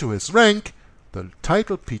 due to his rank, The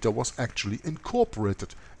title Peter was actually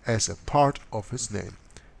incorporated as a part of his name.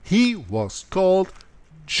 He was called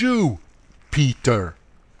Jew Peter.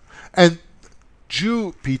 And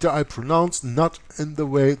Jew Peter I pronounce not in the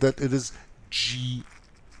way that it is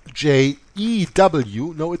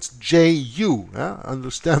J-E-W. No, it's J-U.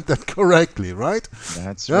 Understand that correctly, right?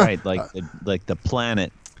 That's right. Like the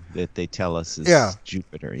planet that they tell us is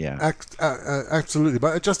Jupiter. Yeah. Absolutely.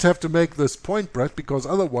 But I just have to make this point, Brett, because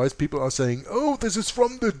otherwise people are saying, "Oh, this is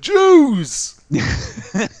from the Jews."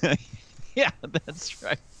 Yeah, that's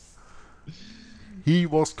right. He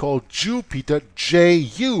was called Jew Peter,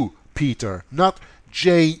 J-U Peter, not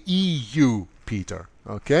J-E-U Peter.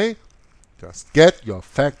 Okay? Just get your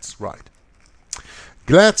facts right.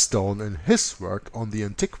 Gladstone, in his work on the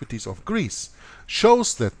antiquities of Greece,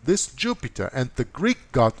 shows that this Jupiter and the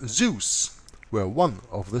Greek god Zeus were one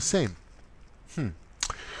of the same.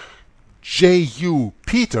 J-U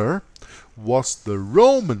Peter was the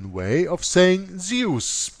Roman way of saying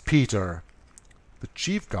Zeus Peter, the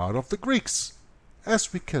chief god of the Greeks,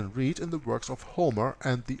 as we can read in the works of Homer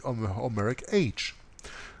and the Homeric Age.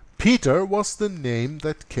 Peter was the name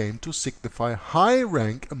that came to signify high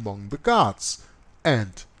rank among the gods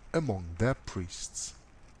and among their priests.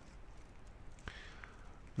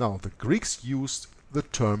 Now, the Greeks used the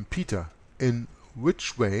term Peter, in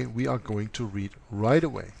which way we are going to read right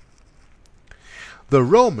away. The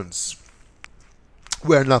Romans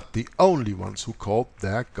were not the only ones who called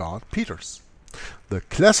their god Peters. The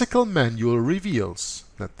classical manual reveals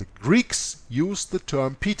that the Greeks used the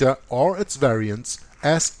term Peter or its variants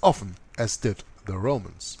as often as did the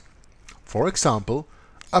Romans. For example,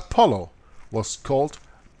 Apollo was called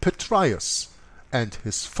Petraius, and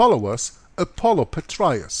his followers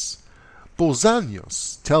Apollopetraius.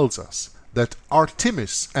 Pausanias tells us that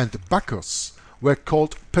Artemis and Bacchus were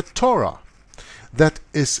called Petora, that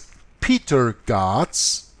is, Peter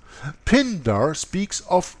gods. Pindar speaks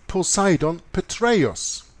of Poseidon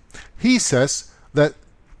Petreios. He says that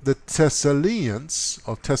the Thessalians,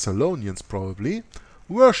 or Thessalonians probably,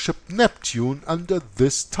 worshipped Neptune under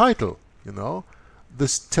this title. You know, the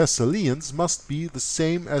Thessalians must be the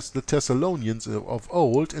same as the Thessalonians of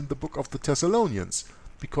old in the book of the Thessalonians,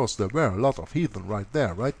 because there were a lot of heathen right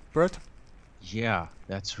there, right, Brett? Yeah,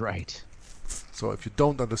 that's right. So if you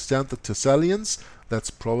don't understand the Thessalians, that's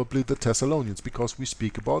probably the Thessalonians, because we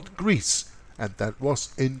speak about Greece, and that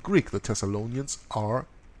was in Greek. The Thessalonians are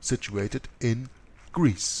situated in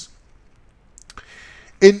Greece.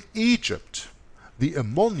 In Egypt, the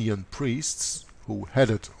Ammonian priests, who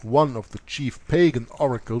headed one of the chief pagan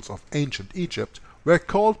oracles of ancient Egypt, were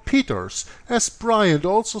called Peters, as Bryant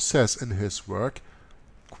also says in his work,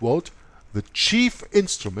 quote, "The chief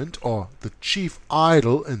instrument, or the chief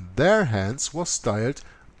idol in their hands was styled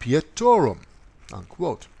Pietorum,"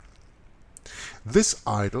 unquote. This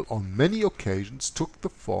idol on many occasions took the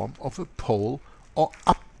form of a pole or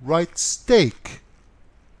upright stake.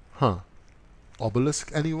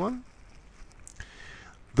 Obelisk, anyone?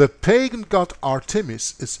 The pagan god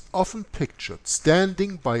Artemis is often pictured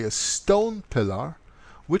standing by a stone pillar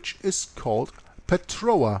which is called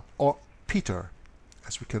Petroa or Peter,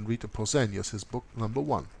 as we can read in Pausanias, his book number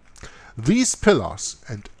 1. These pillars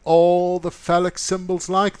and all the phallic symbols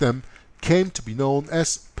like them came to be known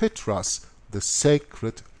as Petras, the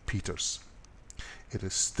sacred Peters. It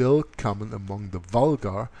is still common among the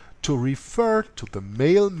vulgar to refer to the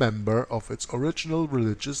male member of its original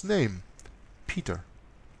religious name, Peter.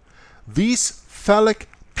 These phallic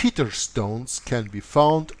Peter stones can be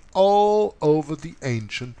found all over the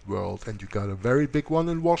ancient world, and you got a very big one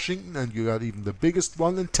in Washington, and you got even the biggest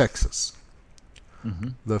one in Texas.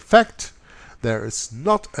 The fact there is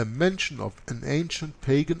not a mention of an ancient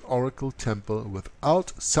pagan oracle temple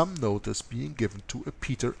without some notice being given to a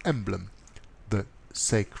Peter emblem, the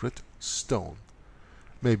sacred stone.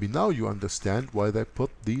 Maybe now you understand why they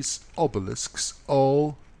put these obelisks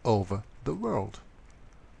all over the world.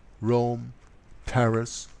 Rome,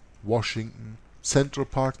 Paris, Washington, Central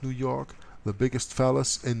Park, New York, the biggest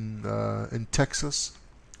phallus in Texas.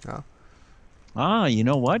 Yeah. Ah, you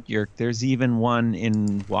know what, Yerk? There's even one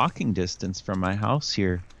in walking distance from my house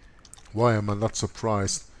here. Why am I not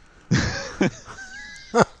surprised?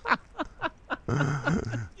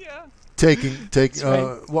 Yeah.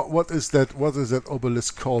 Right. What is that? What is that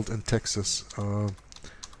obelisk called in Texas?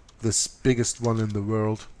 This biggest one in the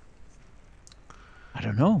world. I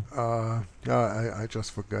don't know. Yeah, I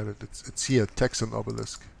just forgot it. It's here, Texan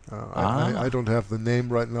obelisk. I don't have the name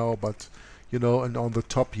right now, but you know, and on the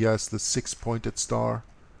top he has the 6-pointed star.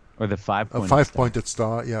 Or the 5-pointed star. 5-pointed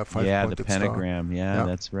star, yeah, 5-pointed star. Yeah, the pentagram. Yeah,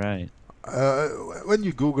 that's right. When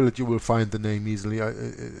you Google it, you will find the name easily.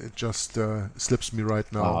 It just slips me right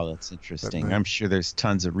now. Oh, that's interesting. I'm sure there's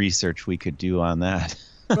tons of research we could do on that.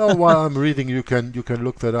 Well, while I'm reading, you can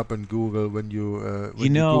look that up in Google when you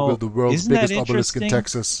Google the world's biggest obelisk in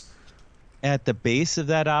Texas. At the base of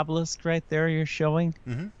that obelisk right there you're showing,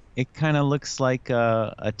 it kind of looks like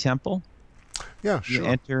a temple. Yeah, sure. You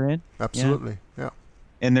enter in. Absolutely, yeah.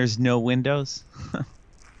 And there's no windows.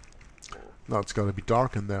 No, it's got to be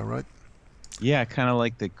dark in there, right? Yeah, kind of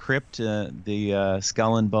like the crypt, the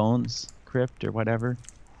Skull and Bones crypt or whatever.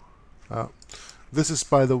 This is,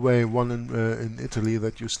 by the way, one in Italy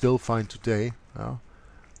that you still find today,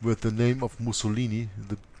 with the name of Mussolini.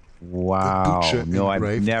 Wow! No,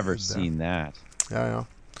 I've never seen that. Yeah.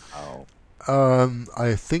 Oh.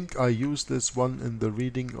 I think I used this one in the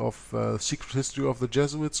reading of Secret History of the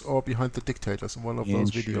Jesuits or Behind the Dictators in one of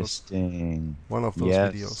those videos. Interesting. One of those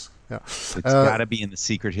videos. Yeah. It's got to be in the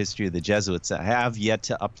Secret History of the Jesuits. I have yet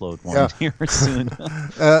to upload one here soon.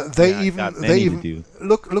 They even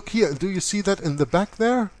look here. Do you see that in the back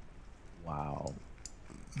there? Wow.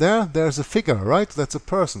 There's a figure, right? That's a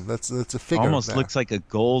person. That's a figure. Almost looks like a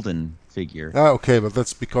golden figure. Okay, but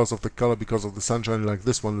that's because of the color, because of the sunshine. Like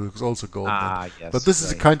this one looks also golden. Yes. But this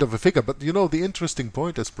is a kind of a figure. But you know, the interesting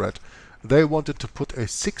point is, Brett, they wanted to put a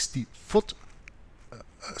 60-foot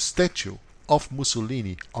statue of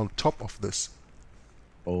Mussolini on top of this.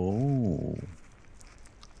 Oh,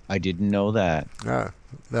 I didn't know that. Yeah,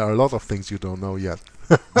 there are a lot of things you don't know yet.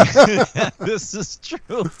 This is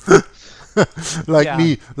true.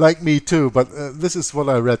 like me too. But this is what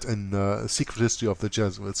I read in Secret History of the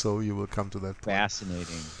Jesuits. So you will come to that point.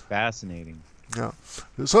 Fascinating. Yeah.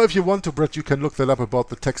 So if you want to, Brett, you can look that up about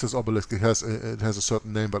the Texas obelisk. It has a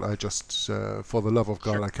certain name, but I just, for the love of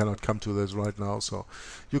God, I cannot come to this right now. So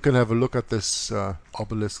you can have a look at this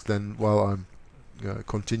obelisk then while I'm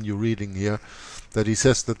continue reading here. That he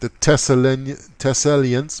says that the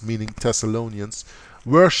Thessalians, meaning Thessalonians,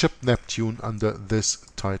 worshipped Neptune under this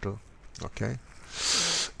title. Okay.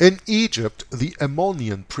 In Egypt, the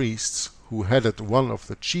Ammonian priests, who headed one of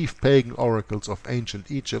the chief pagan oracles of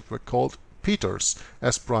ancient Egypt, were called Peters.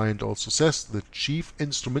 As Bryant also says, the chief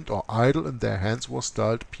instrument or idol in their hands was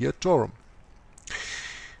styled Pietorum.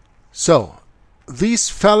 So, these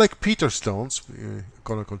phallic Peter stones, we're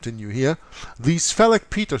going to continue here, these phallic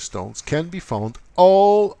Peter stones can be found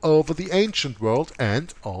all over the ancient world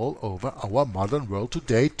and all over our modern world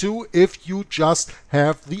today too, if you just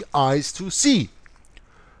have the eyes to see.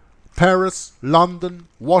 Paris, London,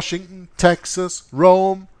 Washington, Texas,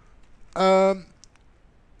 Rome,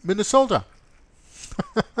 Minnesota.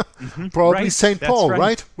 Probably Right. St. That's Paul, right.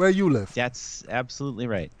 right? Where you live. That's absolutely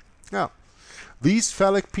right. Yeah. These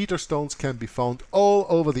phallic Peter stones can be found all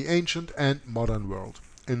over the ancient and modern world.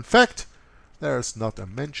 In fact, there is not a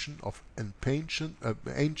mention of an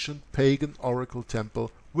ancient pagan oracle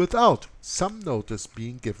temple without some notice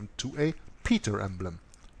being given to a Peter emblem,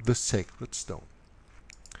 the sacred stone.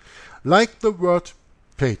 Like the word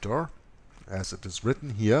Peter, as it is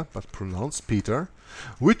written here but pronounced Peter,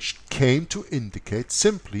 which came to indicate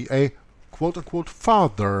simply a quote-unquote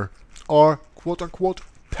father or quote-unquote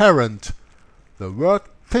parent, the word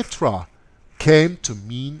Petra came to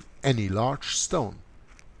mean any large stone.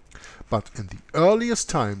 But in the earliest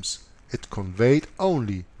times it conveyed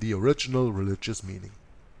only the original religious meaning.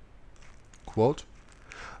 Quote,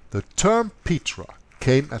 the term Petra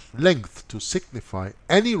came at length to signify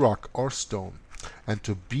any rock or stone, and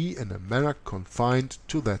to be in a manner confined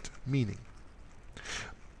to that meaning.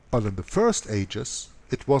 But in the first ages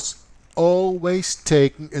it was always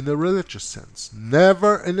taken in a religious sense,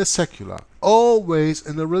 never in a secular, always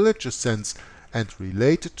in a religious sense, and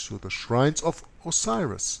related to the shrines of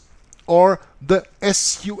Osiris, or the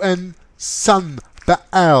Sun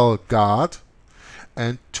Baal god,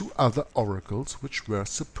 and to other oracles which were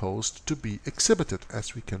supposed to be exhibited,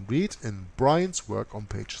 as we can read in Bryant's work on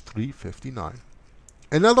page 359.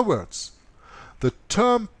 In other words, the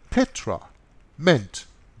term Petra meant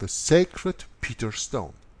the sacred Peter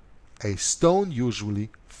stone, a stone usually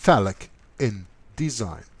phallic in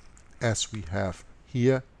design, as we have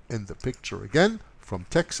here in the picture again from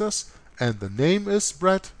Texas, and the name is,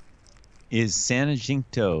 Brett? Is San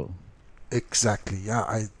Jacinto. Exactly,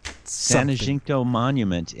 yeah. San Jacinto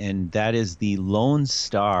Monument, and that is the Lone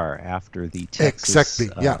Star after the Texas.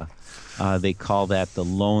 Exactly, yeah. They call that the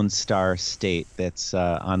Lone Star State. That's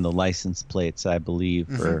on the license plates, I believe,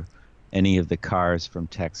 for any of the cars from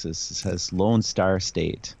Texas. It says Lone Star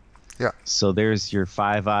State. Yeah. So there's your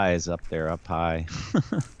 5 eyes up there, up high.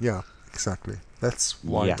 Yeah, exactly. That's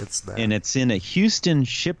why it's there. And it's in a Houston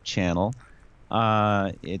ship channel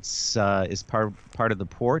It's is part of the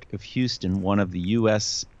port of Houston, one of the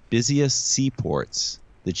U.S. busiest seaports.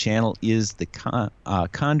 The channel is the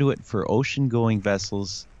conduit for ocean-going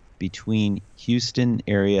vessels between Houston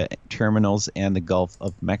area terminals and the Gulf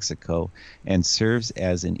of Mexico, and serves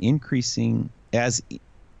as an increasing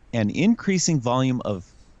volume of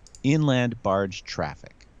inland barge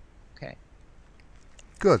traffic. Okay.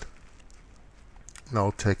 Good.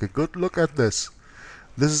 Now take a good look at this.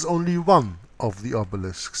 This is only one of the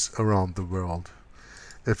obelisks around the world.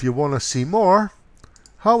 If you want to see more,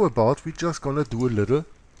 how about we just gonna do a little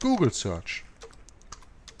Google search.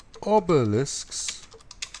 Obelisks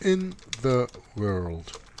in the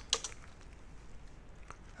world.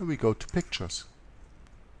 And we go to pictures.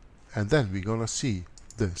 And then we're gonna see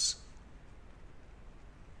this.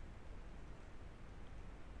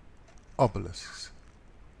 Obelisks.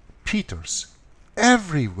 Peters.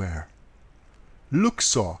 Everywhere.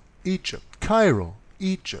 Luxor, Egypt. Cairo,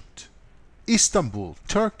 Egypt. Istanbul,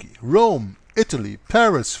 Turkey. Rome, Italy.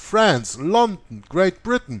 Paris, France. London, Great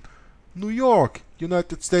Britain. New York,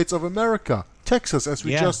 United States of America. Texas, as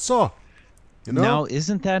we just saw. You know? Now,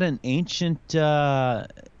 isn't that an ancient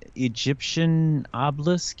Egyptian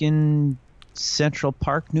obelisk in Central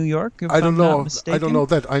Park, New York? If I don't I'm know. not mistaken? I don't know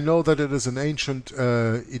that. I know that it is an ancient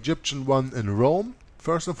Egyptian one in Rome,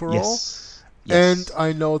 first and for all. And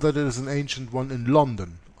I know that it is an ancient one in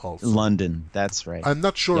London also. London, that's right. I'm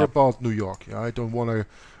not sure about New York. I don't want to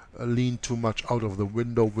lean too much out of the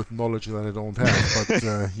window with knowledge that I don't have. But,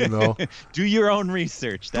 you know. Do your own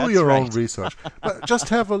research. That's do your own research. But just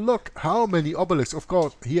have a look. How many obelisks? Of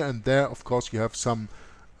course, here and there, of course, you have some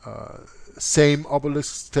same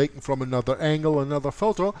obelisks taken from another angle, another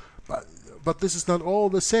photo. But this is not all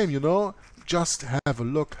the same, you know. Just have a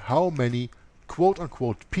look how many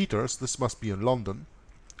quote-unquote Peters, this must be in London,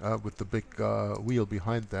 with the big wheel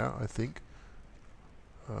behind there, I think.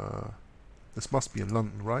 This must be in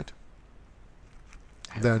London, right?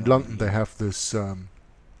 There in London they have this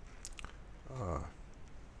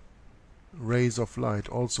rays of light,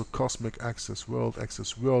 also cosmic axis, world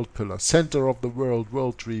pillar, center of the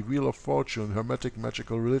world tree, wheel of fortune, hermetic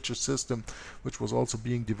magical religious system, which was also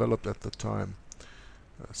being developed at the time.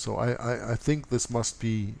 So I think this must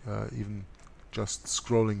be even just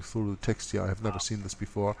scrolling through the text here. I have never seen this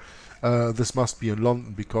before. This must be in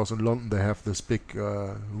London, because in London they have this big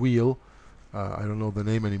wheel. I don't know the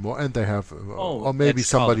name anymore, and they have, or maybe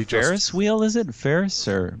somebody just Ferris wheel. Is it Ferris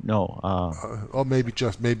or no? Or maybe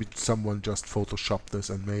someone just photoshopped this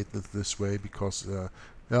and made it this way, because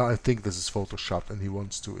I think this is photoshopped, and he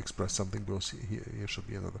wants to express something. We'll see. Here should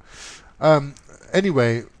be another.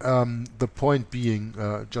 Anyway, the point being,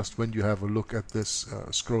 just when you have a look at this,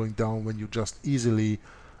 scrolling down, when you just easily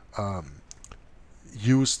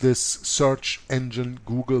use this search engine,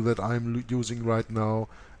 Google, that I'm using right now,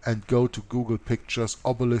 and go to Google Pictures,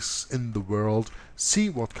 obelisks in the world, see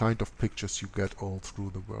what kind of pictures you get all through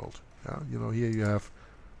the world. Yeah, you know, here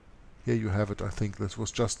you have it. I think this was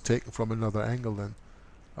just taken from another angle then.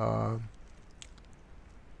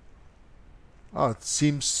 It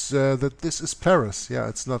seems that this is Paris. Yeah,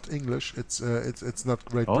 it's not English. It's not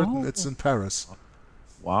Great Britain. It's in Paris.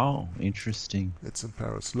 Wow, interesting. It's in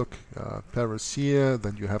Paris. Look, Paris here.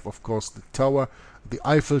 Then you have, of course, the tower, the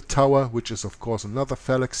Eiffel Tower, which is, of course, another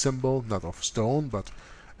phallic symbol, not of stone, but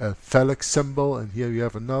a phallic symbol. And here you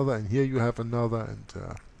have another, and here you have another, and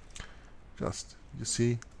just, you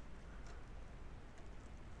see,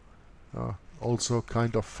 also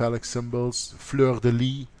kind of phallic symbols,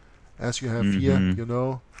 fleur-de-lis, as you have here, you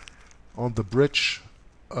know, on the bridge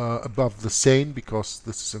above the Seine, because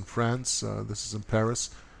this is in France, this is in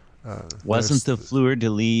Paris. Wasn't the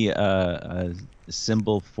fleur-de-lis a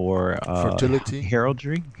symbol for fertility?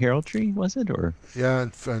 Heraldry, was it? Or yeah,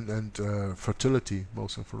 and fertility,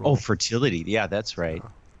 most of all. Oh, fertility. Yeah, that's right.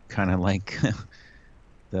 Kind of like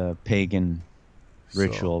the pagan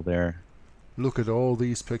ritual there. Look at all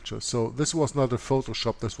these pictures. So this was not a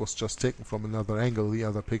Photoshop. This was just taken from another angle, the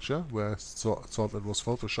other picture, where I thought it was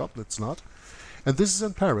Photoshopped. It's not. And this is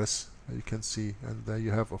in Paris, you can see. And there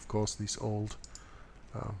you have, of course, these old,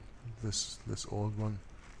 this old one.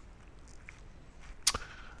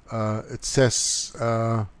 It says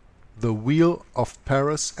the Wheel of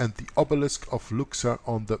Paris and the Obelisk of Luxor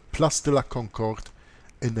on the Place de la Concorde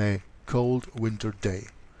in a cold winter day.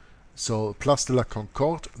 So Place de la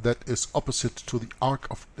Concorde, that is opposite to the Arch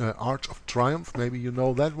of Triumph. Maybe you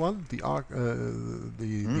know that one. The Arc,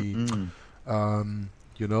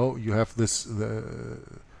 you know, you have this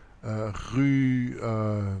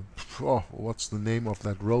Rue. What's the name of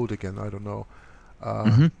that road again? I don't know.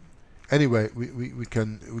 Anyway, we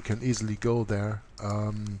can easily go there.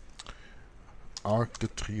 Arc de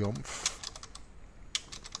Triomphe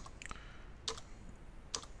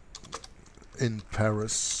in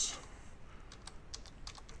Paris.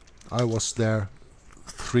 I was there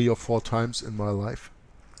 3 or 4 times in my life.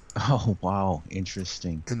 Oh, wow.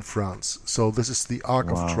 Interesting. In France. So this is the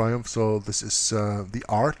Arc Wow. of Triumph. So this is the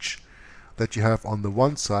arch that you have on the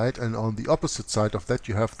one side, and on the opposite side of that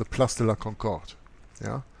you have the Place de la Concorde.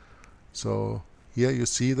 Yeah. So here you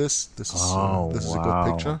see this. This is Oh, this is a wow.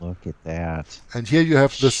 good picture. Look at that. And here you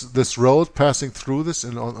have this road passing through this,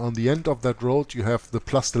 and on the end of that road you have the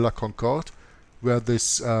Place de la Concorde, where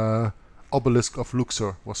this obelisk of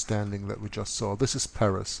Luxor was standing that we just saw. This is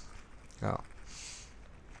Paris. Yeah.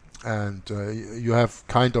 And you have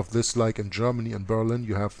kind of this, like in Germany and Berlin,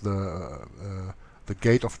 you have the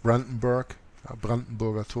gate of Brandenburg,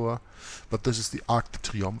 Brandenburger Tor, but this is the Arc de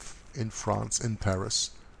Triomphe in France, in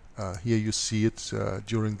Paris. Here you see it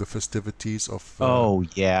during the festivities of... Oh,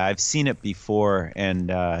 yeah, I've seen it before, and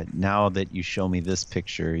now that you show me this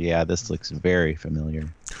picture, yeah, this looks very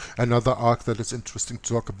familiar. Another arc that is interesting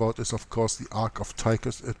to talk about is, of course, the Arc of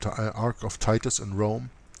Titus in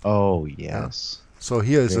Rome. Oh, yes. So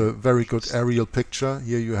here is a very good aerial picture.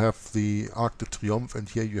 Here you have the Arc de Triomphe, and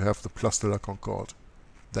here you have the Place de la Concorde.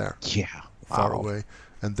 There. Yeah. Far Wow. away.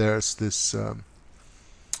 And there's this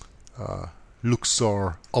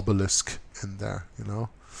Luxor obelisk in there, you know.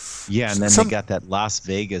 Yeah, and then Some- they got that Las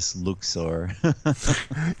Vegas Luxor.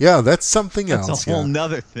 Yeah, that's something That's else. a whole Yeah.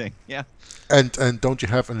 nother thing. Yeah. And don't you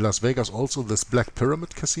have in Las Vegas also this Black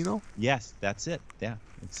Pyramid Casino? Yes, that's it. Yeah.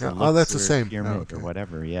 It's Yeah, the oh, that's the Luxor same. Pyramid Oh, okay. or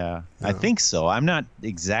whatever. Yeah. I Yeah. think so. I'm not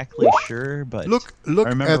exactly sure, but Look I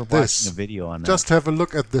remember at watching this. a video on that. Just have a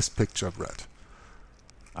look at this picture, Brett.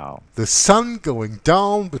 Oh. The sun going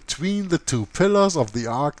down between the two pillars of the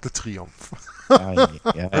Arc de Triomphe. Ay,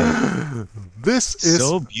 ay. This is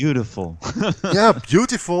So beautiful. yeah,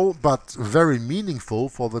 beautiful, but very meaningful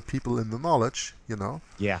for the people in the knowledge, you know.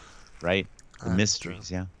 Yeah. Right. The And, mysteries.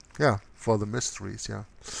 Yeah. Yeah, for the mysteries, yeah.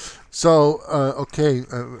 So, okay,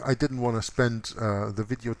 I didn't want to spend the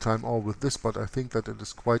video time all with this, but I think that it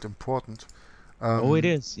is quite important Oh, it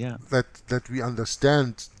is. Yeah. that we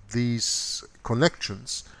understand these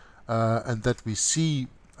connections and that we see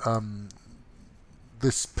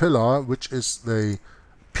this pillar, which is the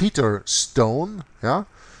Peter stone, yeah,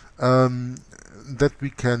 that we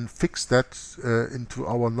can fix that into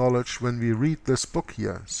our knowledge when we read this book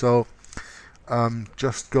here. So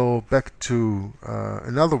just go back to,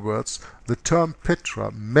 in other words, the term Petra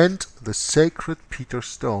meant the sacred Peter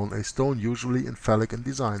stone, a stone usually in phallic in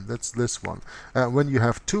design. That's this one. When you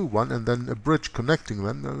have one and then a bridge connecting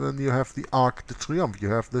them, and then you have the Arc de Triomphe. You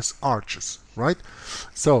have this arches, right?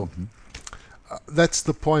 So that's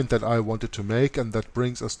the point that I wanted to make, and that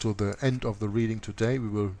brings us to the end of the reading today. We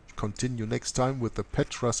will continue next time with the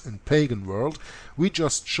Petras in pagan world. We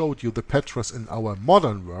just showed you the Petras in our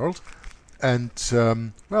modern world. And,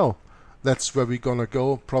 well, that's where we're gonna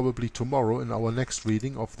go probably tomorrow in our next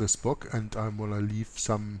reading of this book. And I'm gonna leave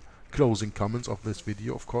some closing comments of this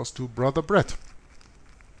video, of course, to Brother Brett.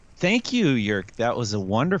 Thank you, Jörg. That was a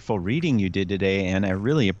wonderful reading you did today, and I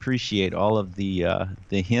really appreciate all of the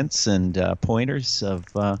hints and pointers of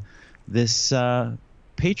this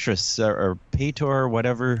Petrus or Petor or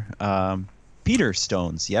whatever Peter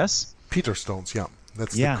stones. Yes. Peter stones, yeah.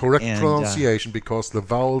 That's Yeah, the correct and, pronunciation, because the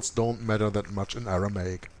vowels don't matter that much in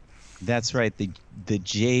Aramaic. That's right. The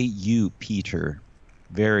J-U Peter.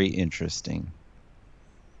 Very interesting.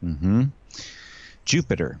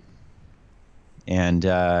 Jupiter. And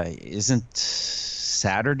isn't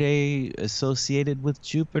Saturday associated with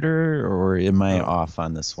Jupiter, or am I off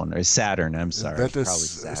on this one? Or Saturn, I'm sorry. That Probably is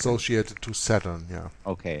Saturn. associated to Saturn, yeah.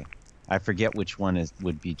 Okay. I forget which one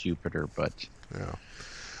would be Jupiter, but... Yeah.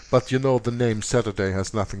 But you know, the name Saturday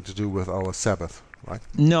has nothing to do with our Sabbath, right?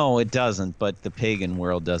 No, it doesn't, but the pagan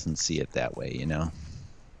world doesn't see it that way, you know?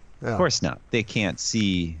 Yeah. Of course not. They can't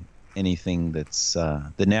see anything that's...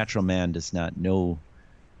 the natural man does not know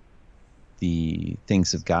the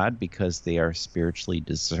things of God because they are spiritually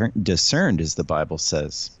discerned, as the Bible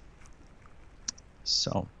says.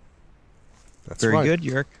 So, That's very right. good,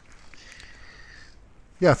 Jörg.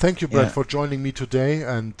 Yeah, thank you, Brett, Yeah. for joining me today,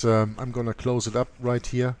 and I'm gonna close it up right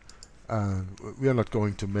here. We are not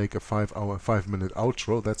going to make a 5-minute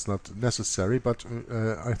outro. That's not necessary, but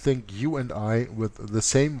I think you and I, with the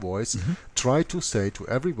same voice, try to say to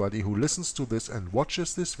everybody who listens to this and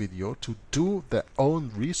watches this video to do their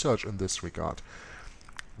own research in this regard.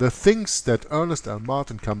 The things that Ernest L.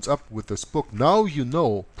 Martin comes up with this book, now you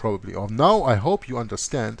know probably, or now I hope you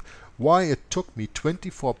understand why it took me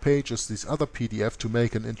 24 pages, this other PDF, to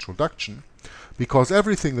make an introduction, because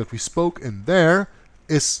everything that we spoke in there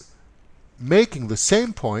is making the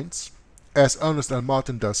same points as Ernest L.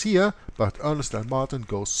 Martin does here, but Ernest L. Martin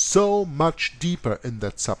goes so much deeper in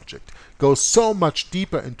that subject, goes so much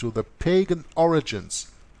deeper into the pagan origins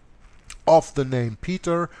of the name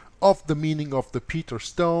Peter, of the meaning of the Peter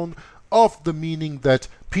stone, of the meaning that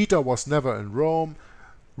Peter was never in Rome.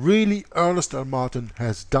 Really, Ernest L. Martin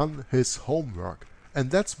has done his homework, and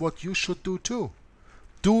that's what you should do too.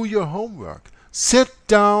 Do your homework. Sit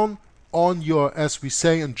down on your, as we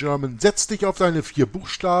say in German, setz dich auf deine 4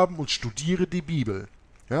 Buchstaben und studiere die Bibel.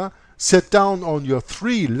 Yeah? Sit down on your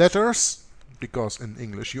 3 letters, because in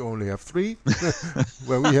English you only have 3,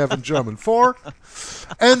 where we have in German 4,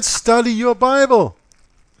 and study your Bible.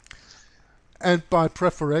 And by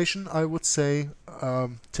preparation, I would say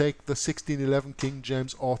take the 1611 King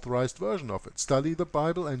James Authorized version of it. Study the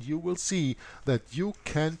Bible and you will see that you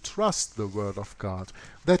can trust the Word of God.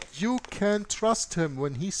 That you can trust Him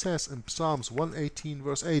when He says in Psalms 118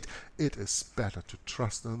 verse 8, it is better to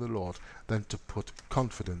trust in the Lord than to put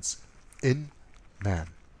confidence in man.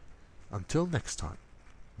 Until next time,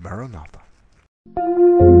 Maranatha.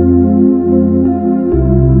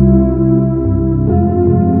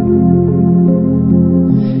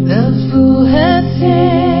 The fool hath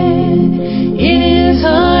said in his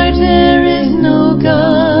heart there is no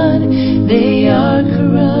God. They are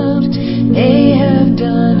corrupt, they have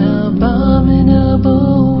done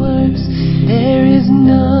abominable works. There is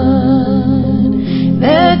none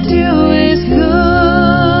that doeth good.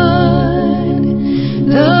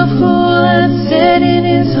 The fool hath said in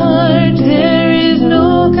his heart there is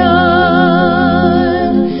no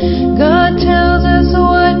God. God tells us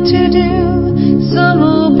what to do. Some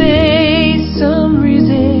obey, some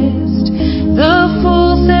resist. The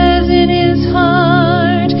fool says in his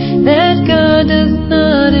heart that God does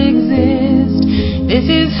not exist. This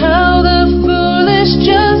is how the foolish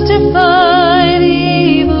justify the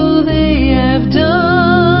evil they have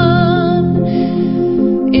done.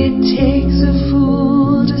 It takes a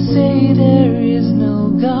fool to say there is no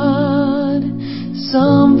God.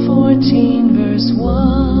 Psalm 14 verse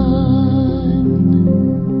 1.